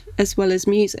sound as well as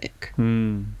music.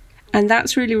 And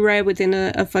that's really rare within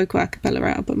a vocal a cappella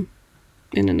album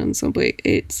in an ensemble.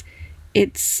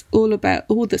 It's all about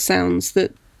all the sounds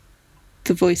that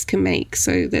the voice can make.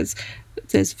 So there's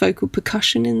vocal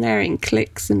percussion in there, and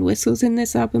clicks and whistles in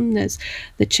this album. There's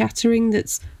the chattering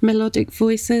that's melodic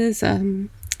voices.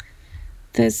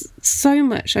 There's so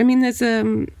much. I mean,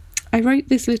 I wrote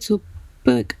this little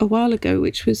book a while ago,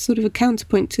 which was sort of a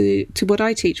counterpoint to what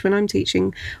I teach when I'm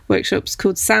teaching workshops,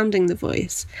 called Sounding the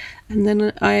Voice. And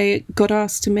then I got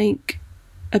asked to make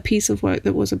a piece of work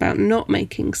that was about not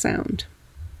making sound.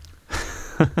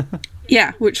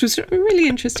 Yeah, which was a really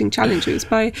interesting challenge. It was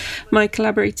by my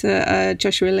collaborator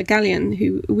Joshua Legalian,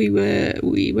 who we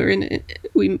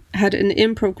had an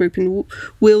improv group, and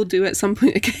will do at some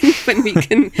point again when we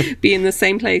can be in the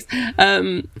same place,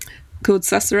 called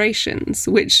Susurrations,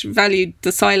 which valued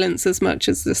the silence as much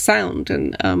as the sound,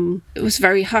 and it was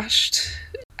very hushed.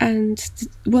 And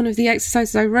one of the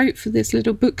exercises I wrote for this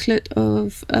little booklet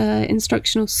of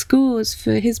instructional scores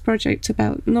for his project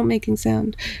about not making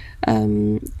sound,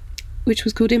 which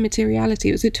was called Immateriality.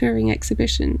 It was a touring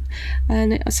exhibition.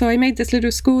 And so I made this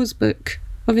little scores book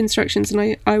of instructions,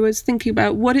 and I was thinking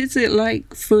about what is it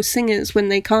like for singers when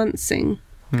they can't sing,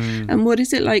 and what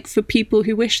is it like for people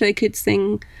who wish they could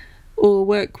sing or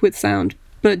work with sound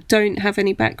but don't have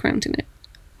any background in it,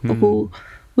 or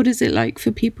what is it like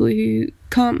for people who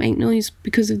can't make noise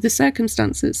because of the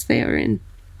circumstances they are in.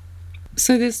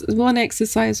 So there's one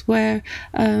exercise where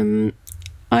I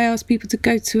asked people to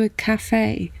go to a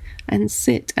cafe and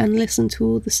sit and listen to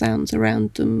all the sounds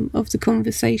around them of the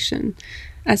conversation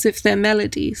as if they're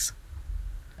melodies.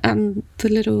 And the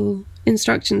little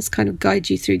instructions kind of guide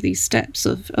you through these steps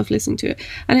of listening to it.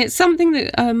 And it's something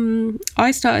that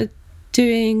I started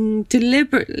doing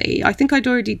deliberately. I think I'd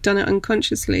already done it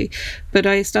unconsciously, but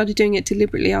I started doing it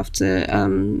deliberately after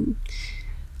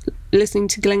listening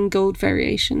to Glenn Gould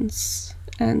variations.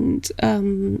 And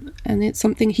it's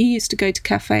something, he used to go to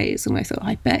cafes, and I thought,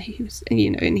 I bet he was,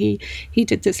 and he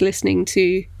did this listening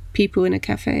to people in a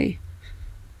cafe.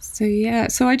 So yeah,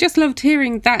 so I just loved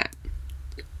hearing that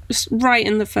just right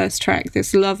in the first track,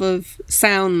 this love of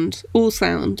sound, all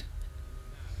sound.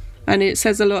 And it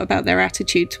says a lot about their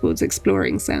attitude towards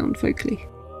exploring sound vocally.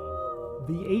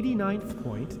 The 89th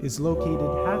point is located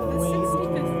halfway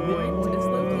between the midpoint of the left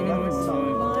side and halfway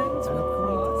between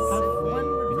the central point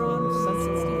and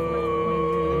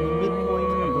the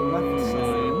midpoint of the left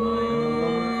side and the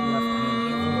lower left-hand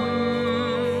corner.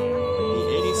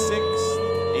 The 86th,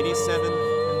 87th,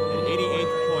 and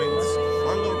 88th points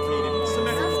are located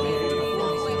symmetrically to the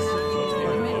front.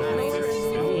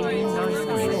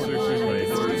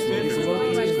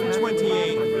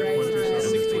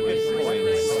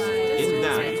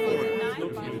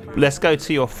 Let's go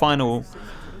to your final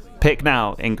pick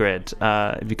now, Ingrid.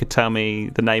 If you could tell me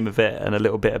the name of it and a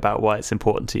little bit about why it's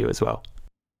important to you as well.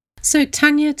 So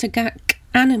Tanya Tagaq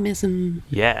Animism.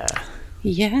 Yeah.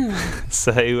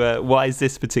 So why is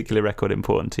this particular record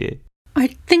important to you? I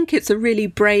think it's a really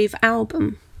brave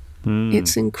album.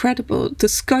 It's incredible. The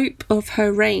scope of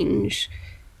her range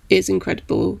is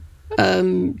incredible.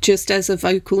 Just as a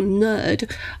vocal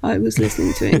nerd, I was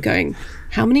listening to it and going,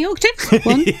 how many octaves?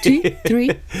 1, 2,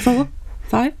 3, 4,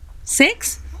 5,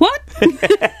 6? What?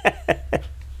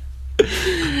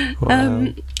 Wow.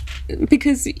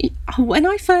 Because when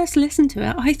I first listened to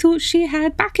it, I thought she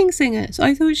had backing singers.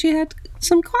 I thought she had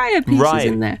some choir pieces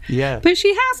in there. Yeah. But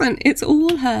she hasn't. It's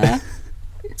all her.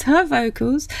 It's her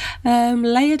vocals,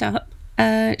 layered up.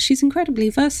 She's incredibly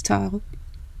versatile.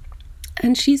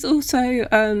 And she's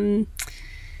also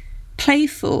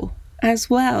playful as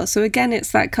well. So again,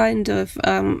 it's that kind of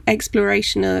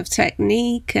exploration of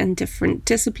technique and different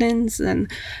disciplines, and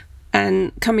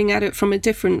coming at it from a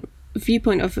different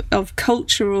viewpoint of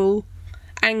cultural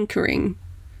anchoring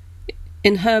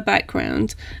in her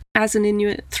background as an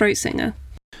Inuit throat singer.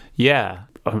 Yeah,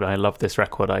 I love this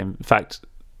record. In fact,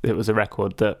 it was a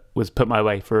record that was put my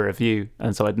way for a review,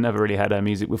 and so I'd never really heard her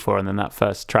music before, and then that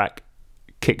first track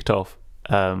kicked off,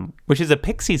 which is a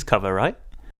Pixies cover, right?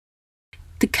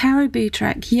 The Caribou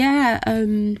track, yeah,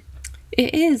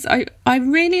 it is. I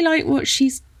really like what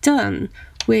she's done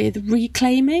with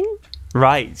reclaiming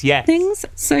things.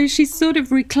 So she sort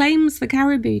of reclaims the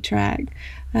Caribou track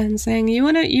and saying, you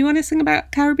wanna sing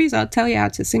about caribous? I'll tell you how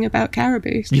to sing about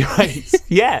caribous. Right.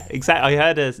 Yeah, exactly. I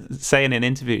heard her say in an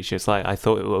interview, she was like, I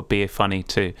thought it would be funny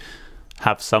to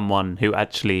have someone who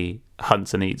actually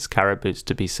hunts and eats caribous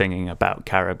to be singing about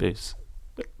caribous,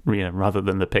 rather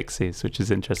than the Pixies, which is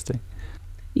interesting.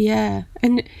 Yeah,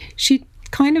 and she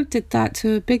kind of did that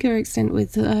to a bigger extent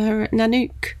with her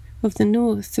Nanook of the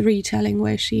North retelling,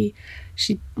 where she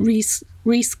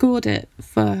rescored it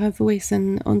for her voice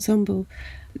and ensemble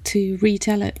to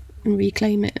retell it and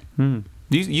reclaim it.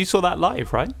 You saw that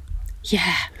live, right?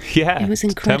 Yeah. Yeah. It was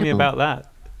incredible. Tell me about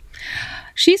that.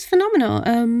 She's phenomenal.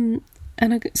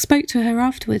 And I spoke to her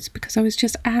afterwards because I was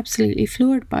just absolutely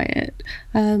floored by it.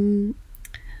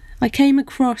 I came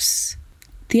across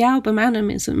the album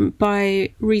Animism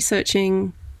by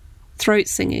researching throat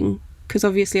singing, because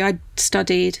obviously I'd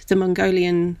studied the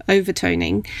Mongolian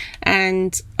overtoning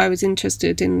and I was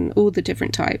interested in all the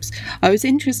different types. I was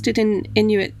interested in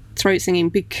Inuit throat singing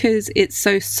because it's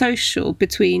so social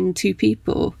between two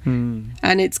people,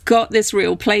 and it's got this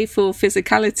real playful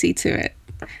physicality to it.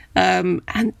 And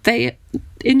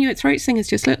Inuit throat singers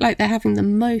just look like they're having the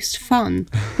most fun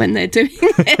when they're doing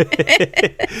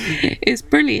it. It's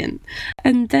brilliant.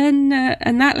 And then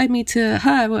and that led me to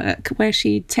her work, where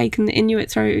she'd taken the Inuit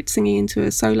throat singing into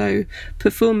a solo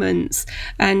performance,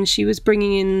 and she was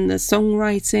bringing in the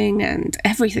songwriting and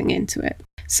everything into it.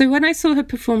 So when I saw her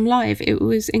perform live, it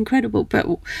was incredible. But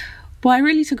what I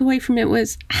really took away from it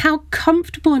was how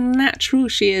comfortable and natural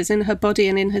she is in her body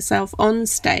and in herself on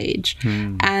stage,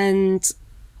 and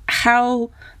how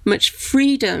much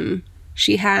freedom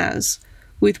she has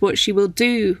with what she will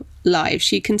do live.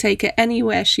 She can take it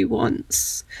anywhere she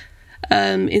wants.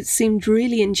 It seemed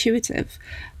really intuitive.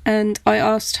 And I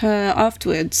asked her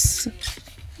afterwards,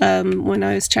 when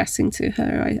I was chatting to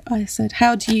her, I said,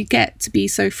 how do you get to be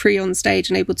so free on stage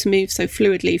and able to move so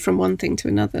fluidly from one thing to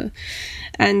another?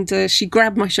 And she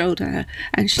grabbed my shoulder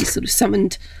and she sort of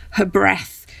summoned her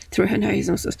breath through her nose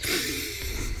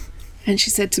and she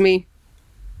said to me,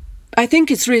 I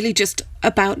think it's really just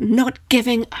about not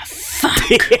giving a fuck.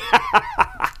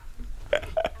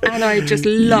 And I just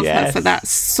love her for that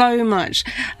so much.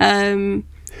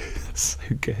 So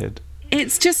good.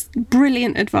 It's just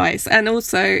brilliant advice, and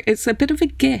also it's a bit of a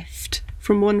gift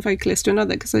from one vocalist to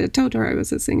another, because I told her I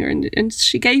was a singer, and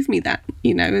she gave me that,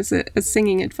 as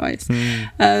singing advice,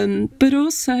 but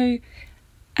also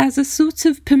as a sort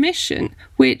of permission,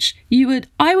 which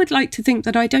I would like to think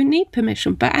that I don't need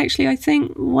permission, but actually I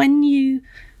think when you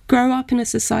grow up in a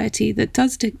society that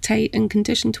does dictate and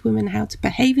condition to women how to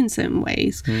behave in certain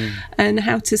ways and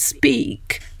how to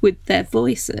speak with their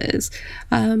voices,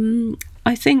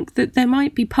 I think that there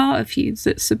might be part of you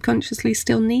that subconsciously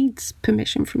still needs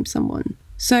permission from someone.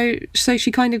 So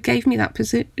she kind of gave me that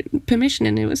permission,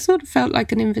 and it sort of felt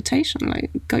like an invitation, like,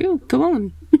 go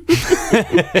on.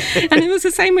 And it was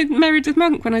the same with Meredith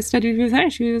Monk when I studied with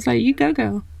her. She was like, you go,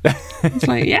 girl. It's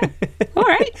like, yeah, all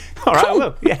right. All right, cool. I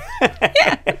will. Yeah.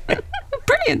 Yeah,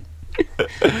 brilliant.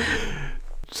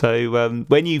 So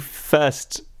when you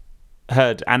first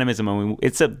heard Animism,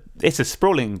 it's a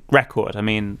sprawling record. I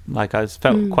mean, like, I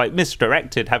felt quite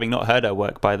misdirected having not heard her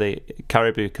work by the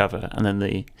Caribou cover, and then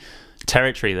the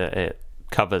territory that it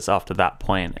covers after that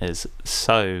point is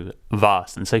so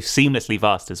vast and so seamlessly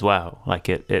vast as well. Like,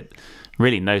 it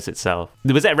really knows itself.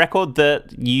 Was it a record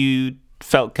that you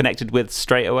felt connected with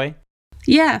straight away?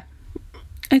 Yeah,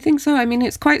 I think so. I mean,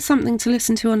 it's quite something to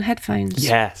listen to on headphones.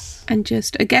 Yes. And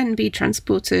just, again, be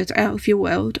transported out of your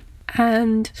world.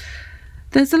 And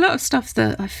there's a lot of stuff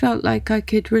that I felt like I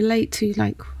could relate to,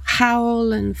 like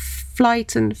Howl and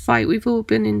Flight and Fight. We've all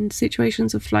been in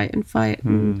situations of flight and fight.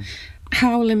 And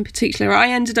Howl in particular. I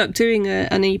ended up doing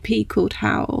an EP called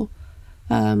Howl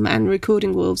and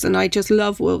recording Wolves, and I just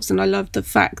love Wolves, and I love the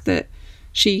fact that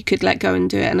she could let go and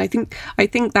do it. And I think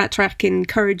that track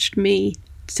encouraged me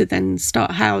to then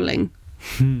start howling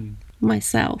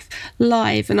myself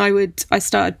live. And I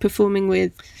started performing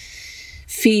with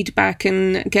feedback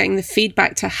and getting the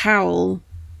feedback to howl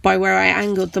by where I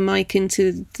angled the mic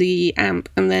into the amp,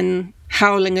 and then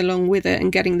howling along with it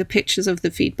and getting the pictures of the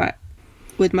feedback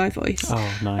with my voice.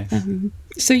 Oh, nice.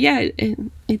 So yeah,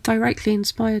 it directly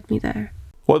inspired me there.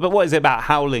 But what is it about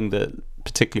howling that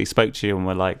particularly spoke to you and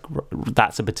were like,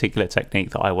 that's a particular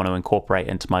technique that I want to incorporate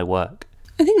into my work?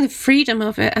 I think the freedom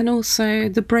of it, and also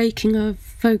the breaking of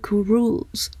vocal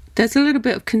rules. There's a little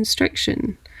bit of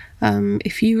constriction.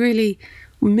 If you really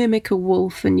mimic a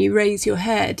wolf and you raise your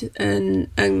head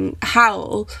and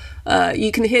howl,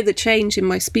 you can hear the change in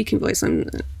my speaking voice.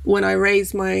 And when I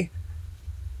raise my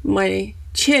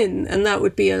chin, and that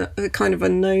would be a kind of a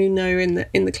no in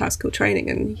the classical training.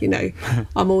 And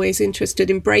I'm always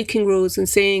interested in breaking rules and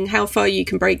seeing how far you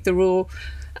can break the rule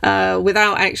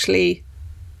without actually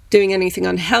doing anything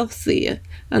unhealthy.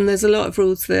 And there's a lot of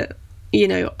rules that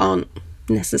aren't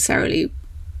necessarily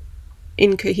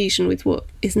in cohesion with what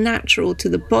is natural to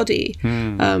the body.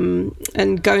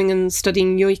 And going and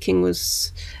studying yoiking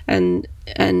and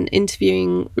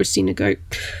interviewing Christina Goat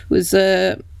was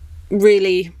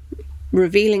really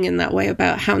revealing in that way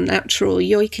about how natural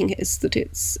yoiking is, that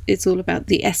it's all about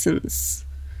the essence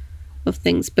of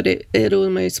things, but it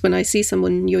almost, when I see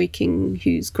someone yoiking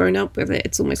who's grown up with it,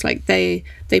 it's almost like they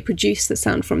produce the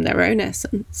sound from their own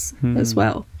essence as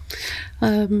well.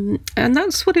 And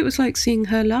that's what it was like seeing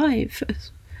her live.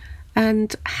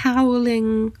 And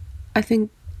howling, I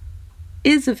think,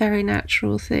 is a very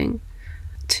natural thing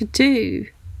to do.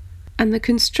 And the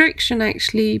constriction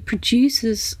actually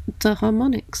produces the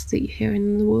harmonics that you hear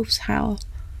in the wolf's howl,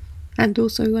 and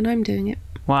also when I'm doing it.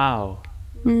 Wow.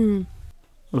 Well,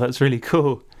 that's really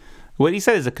cool. When you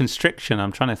say there's a constriction,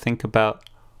 I'm trying to think about...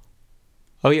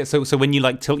 Oh yeah, so when you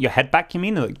like tilt your head back, you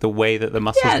mean, like the way that the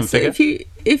muscles configure? So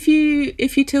if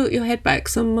you tilt your head back,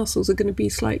 some muscles are going to be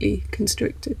slightly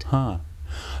constricted.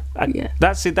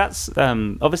 That's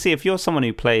obviously, if you're someone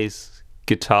who plays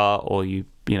guitar or you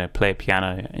play a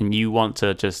piano and you want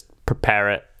to just prepare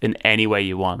it in any way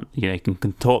you want, you can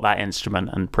contort that instrument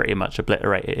and pretty much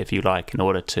obliterate it if you like, in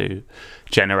order to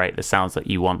generate the sounds that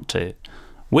you want to.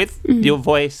 With your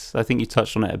voice, I think you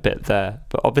touched on it a bit there,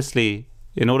 but obviously,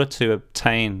 in order to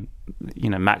obtain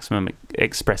maximum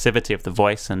expressivity of the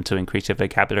voice and to increase your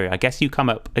vocabulary, I guess you come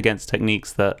up against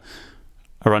techniques that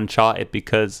are uncharted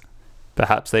because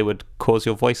perhaps they would cause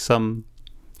your voice some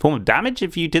form of damage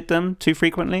if you did them too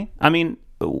frequently. I mean,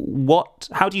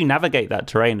 how do you navigate that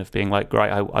terrain of being like,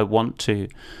 right, I want to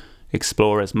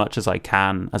explore as much as I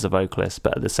can as a vocalist,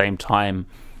 but at the same time,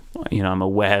 I'm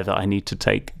aware that I need to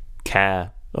take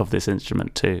care of this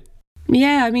instrument too?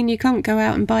 Yeah, I mean, you can't go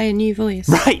out and buy a new voice.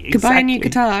 Right, You could buy a new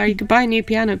guitar, you could buy a new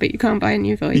piano, but you can't buy a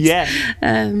new voice. Yeah.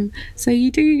 So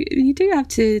you do have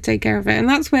to take care of it, and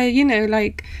that's where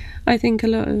I think a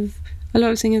lot of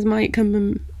singers might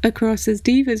come across as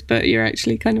divas, but you're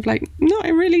actually kind of like, no, I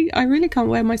really can't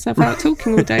wear myself out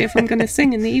talking all day if I'm going to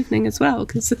sing in the evening as well,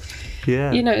 because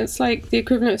it's like the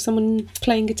equivalent of someone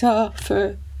playing guitar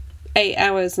for 8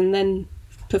 hours and then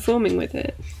performing with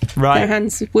it. Right. Their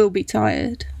hands will be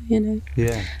tired.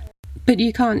 Yeah. But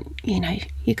you can't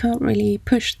really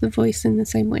push the voice in the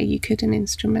same way you could an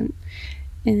instrument,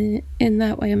 in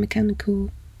that way, a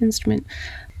mechanical instrument.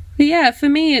 But yeah, for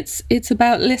me, it's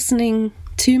about listening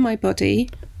to my body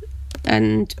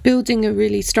and building a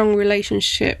really strong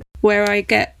relationship where I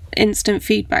get instant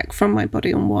feedback from my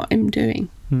body on what I'm doing,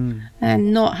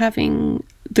 and not having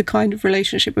the kind of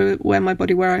relationship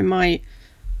where I might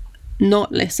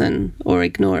not listen or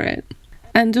ignore it.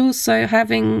 And also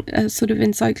having a sort of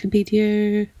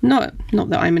encyclopedia, not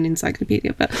that I'm an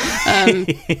encyclopedia, but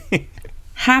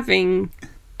having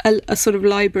a sort of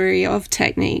library of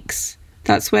techniques.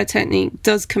 That's where technique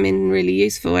does come in really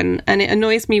useful. And it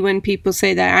annoys me when people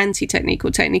say they're anti-technique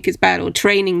or technique is bad or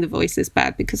training the voice is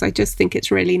bad, because I just think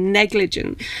it's really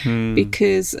negligent.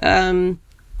 Because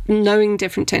knowing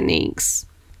different techniques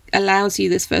allows you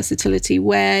this versatility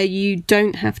where you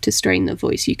don't have to strain the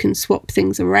voice. You can swap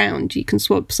things around. You can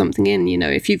swap something in.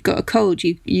 If you've got a cold,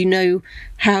 you know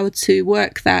how to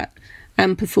work that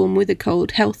and perform with a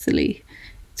cold healthily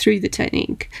through the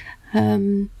technique.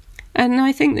 And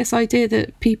I think this idea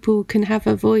that people can have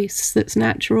a voice that's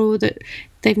natural, that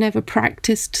they've never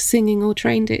practiced singing or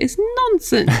trained it, is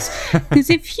nonsense. Because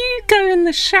if you go in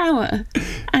the shower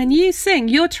and you sing,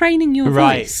 you're training your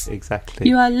voice. Right, exactly.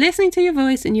 You are listening to your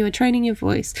voice and you are training your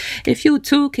voice. If you're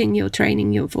talking, you're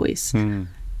training your voice.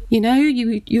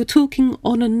 You're talking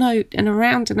on a note and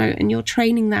around a note, and you're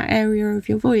training that area of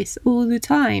your voice all the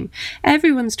time.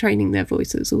 Everyone's training their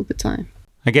voices all the time.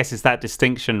 I guess it's that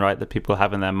distinction, right, that people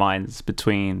have in their minds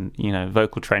between,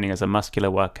 vocal training as a muscular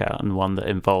workout and one that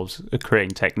involves accruing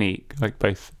technique, like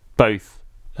both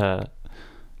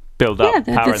build up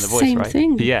power in the voice, right?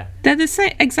 Thing. Yeah, they're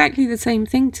exactly the same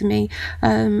thing to me.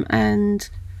 And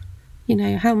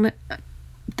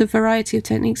the variety of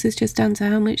techniques is just down to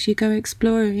how much you go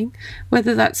exploring,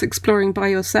 whether that's exploring by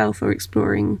yourself or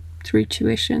exploring through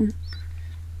tuition.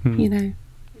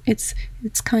 It's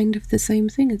kind of the same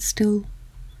thing. It's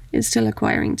still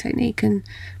acquiring technique and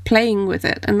playing with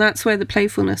it, and that's where the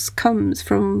playfulness comes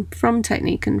from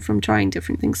technique and from trying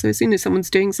different things. So as soon as someone's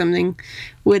doing something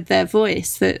with their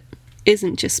voice that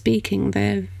isn't just speaking,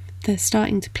 they're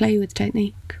starting to play with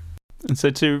technique. And so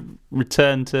to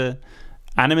return to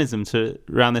Animism, to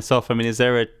round this off, I mean, is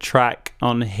there a track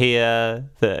on here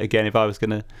that, again, if I was going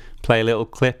to play a little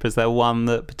clip, is there one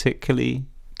that particularly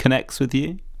connects with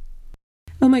you?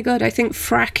 Oh my God, I think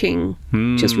Fracking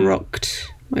just rocked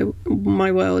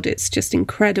my world. It's just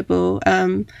incredible.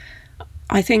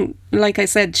 I think, like I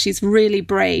said, she's really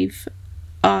brave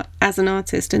as an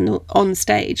artist and on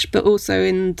stage, but also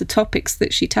in the topics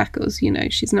that she tackles.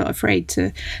 She's not afraid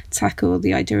to tackle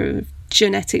the idea of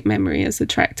genetic memory as a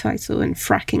track title and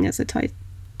fracking as a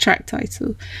track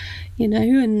title,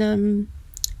 and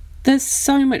there's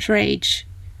so much rage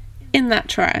in that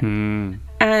track.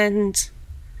 And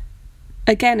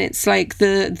again, it's like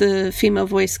the female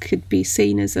voice could be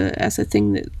seen as a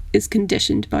thing that is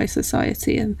conditioned by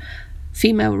society, and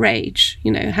female rage,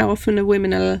 how often are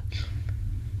women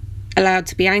allowed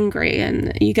to be angry,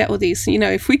 and you get all these,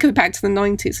 if we go back to the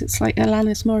 90s, it's like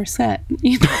Alanis Morissette,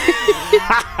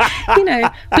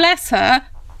 bless her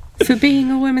for being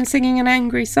a woman singing an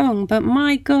angry song, but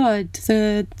my God,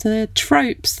 the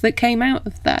tropes that came out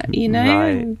of that,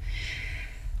 Right.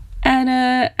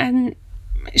 and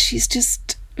she's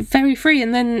just very free.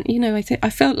 And then, I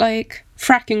felt like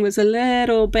Fracking was a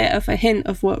little bit of a hint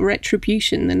of what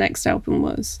Retribution, the next album,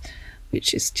 was,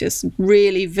 which is just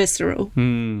really visceral.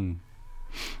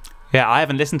 Yeah, I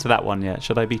haven't listened to that one yet.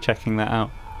 Should I be checking that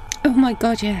out? Oh my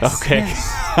God, yes. Okay.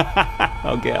 Yes.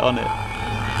 I'll get on it.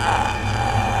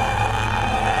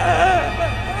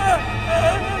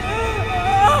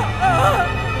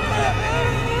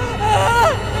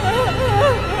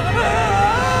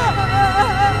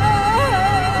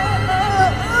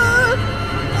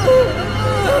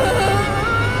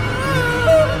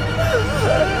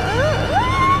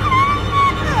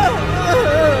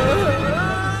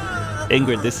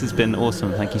 Ingrid, this has been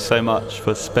awesome. Thank you so much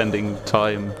for spending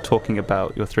time talking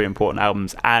about your 3 important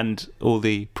albums and all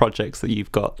the projects that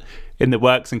you've got in the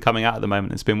works and coming out at the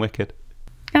moment. It's been wicked.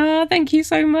 Oh, thank you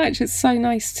so much. It's so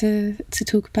nice to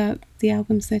talk about the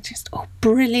albums. They're just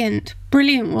brilliant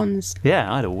ones.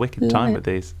 Yeah, I had a wicked time with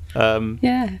these.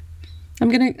 Yeah, I'm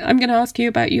gonna ask you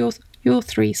about your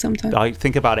 3 sometime. I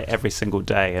think about it every single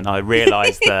day, and I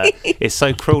realise that it's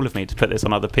so cruel of me to put this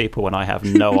on other people when I have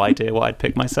no idea what I'd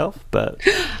pick myself. But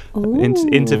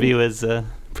interviewer's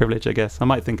privilege, I guess. I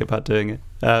might think about doing it.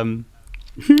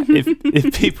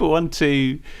 If people want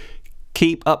to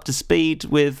keep up to speed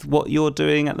with what you're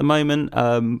doing at the moment,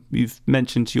 you've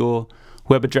mentioned your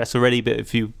web address already, but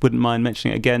if you wouldn't mind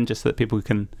mentioning it again, just so that people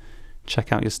can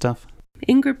check out your stuff.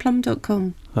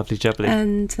 IngridPlum.com. Lovely jubbly.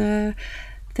 And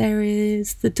there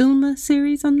is the Dulma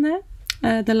series on there.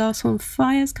 The last one,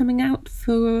 Fire's, coming out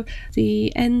for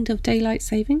the end of daylight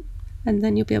saving, and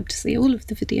then you'll be able to see all of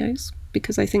the videos,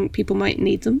 because I think people might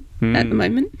need them at the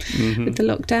moment with the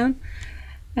lockdown.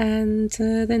 And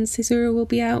then Caesura will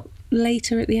be out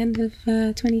later at the end of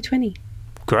 2020.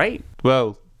 Great.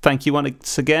 Well, thank you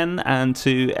once again, and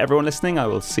to everyone listening, I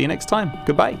will see you next time.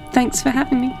 Goodbye. Thanks for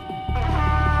having me.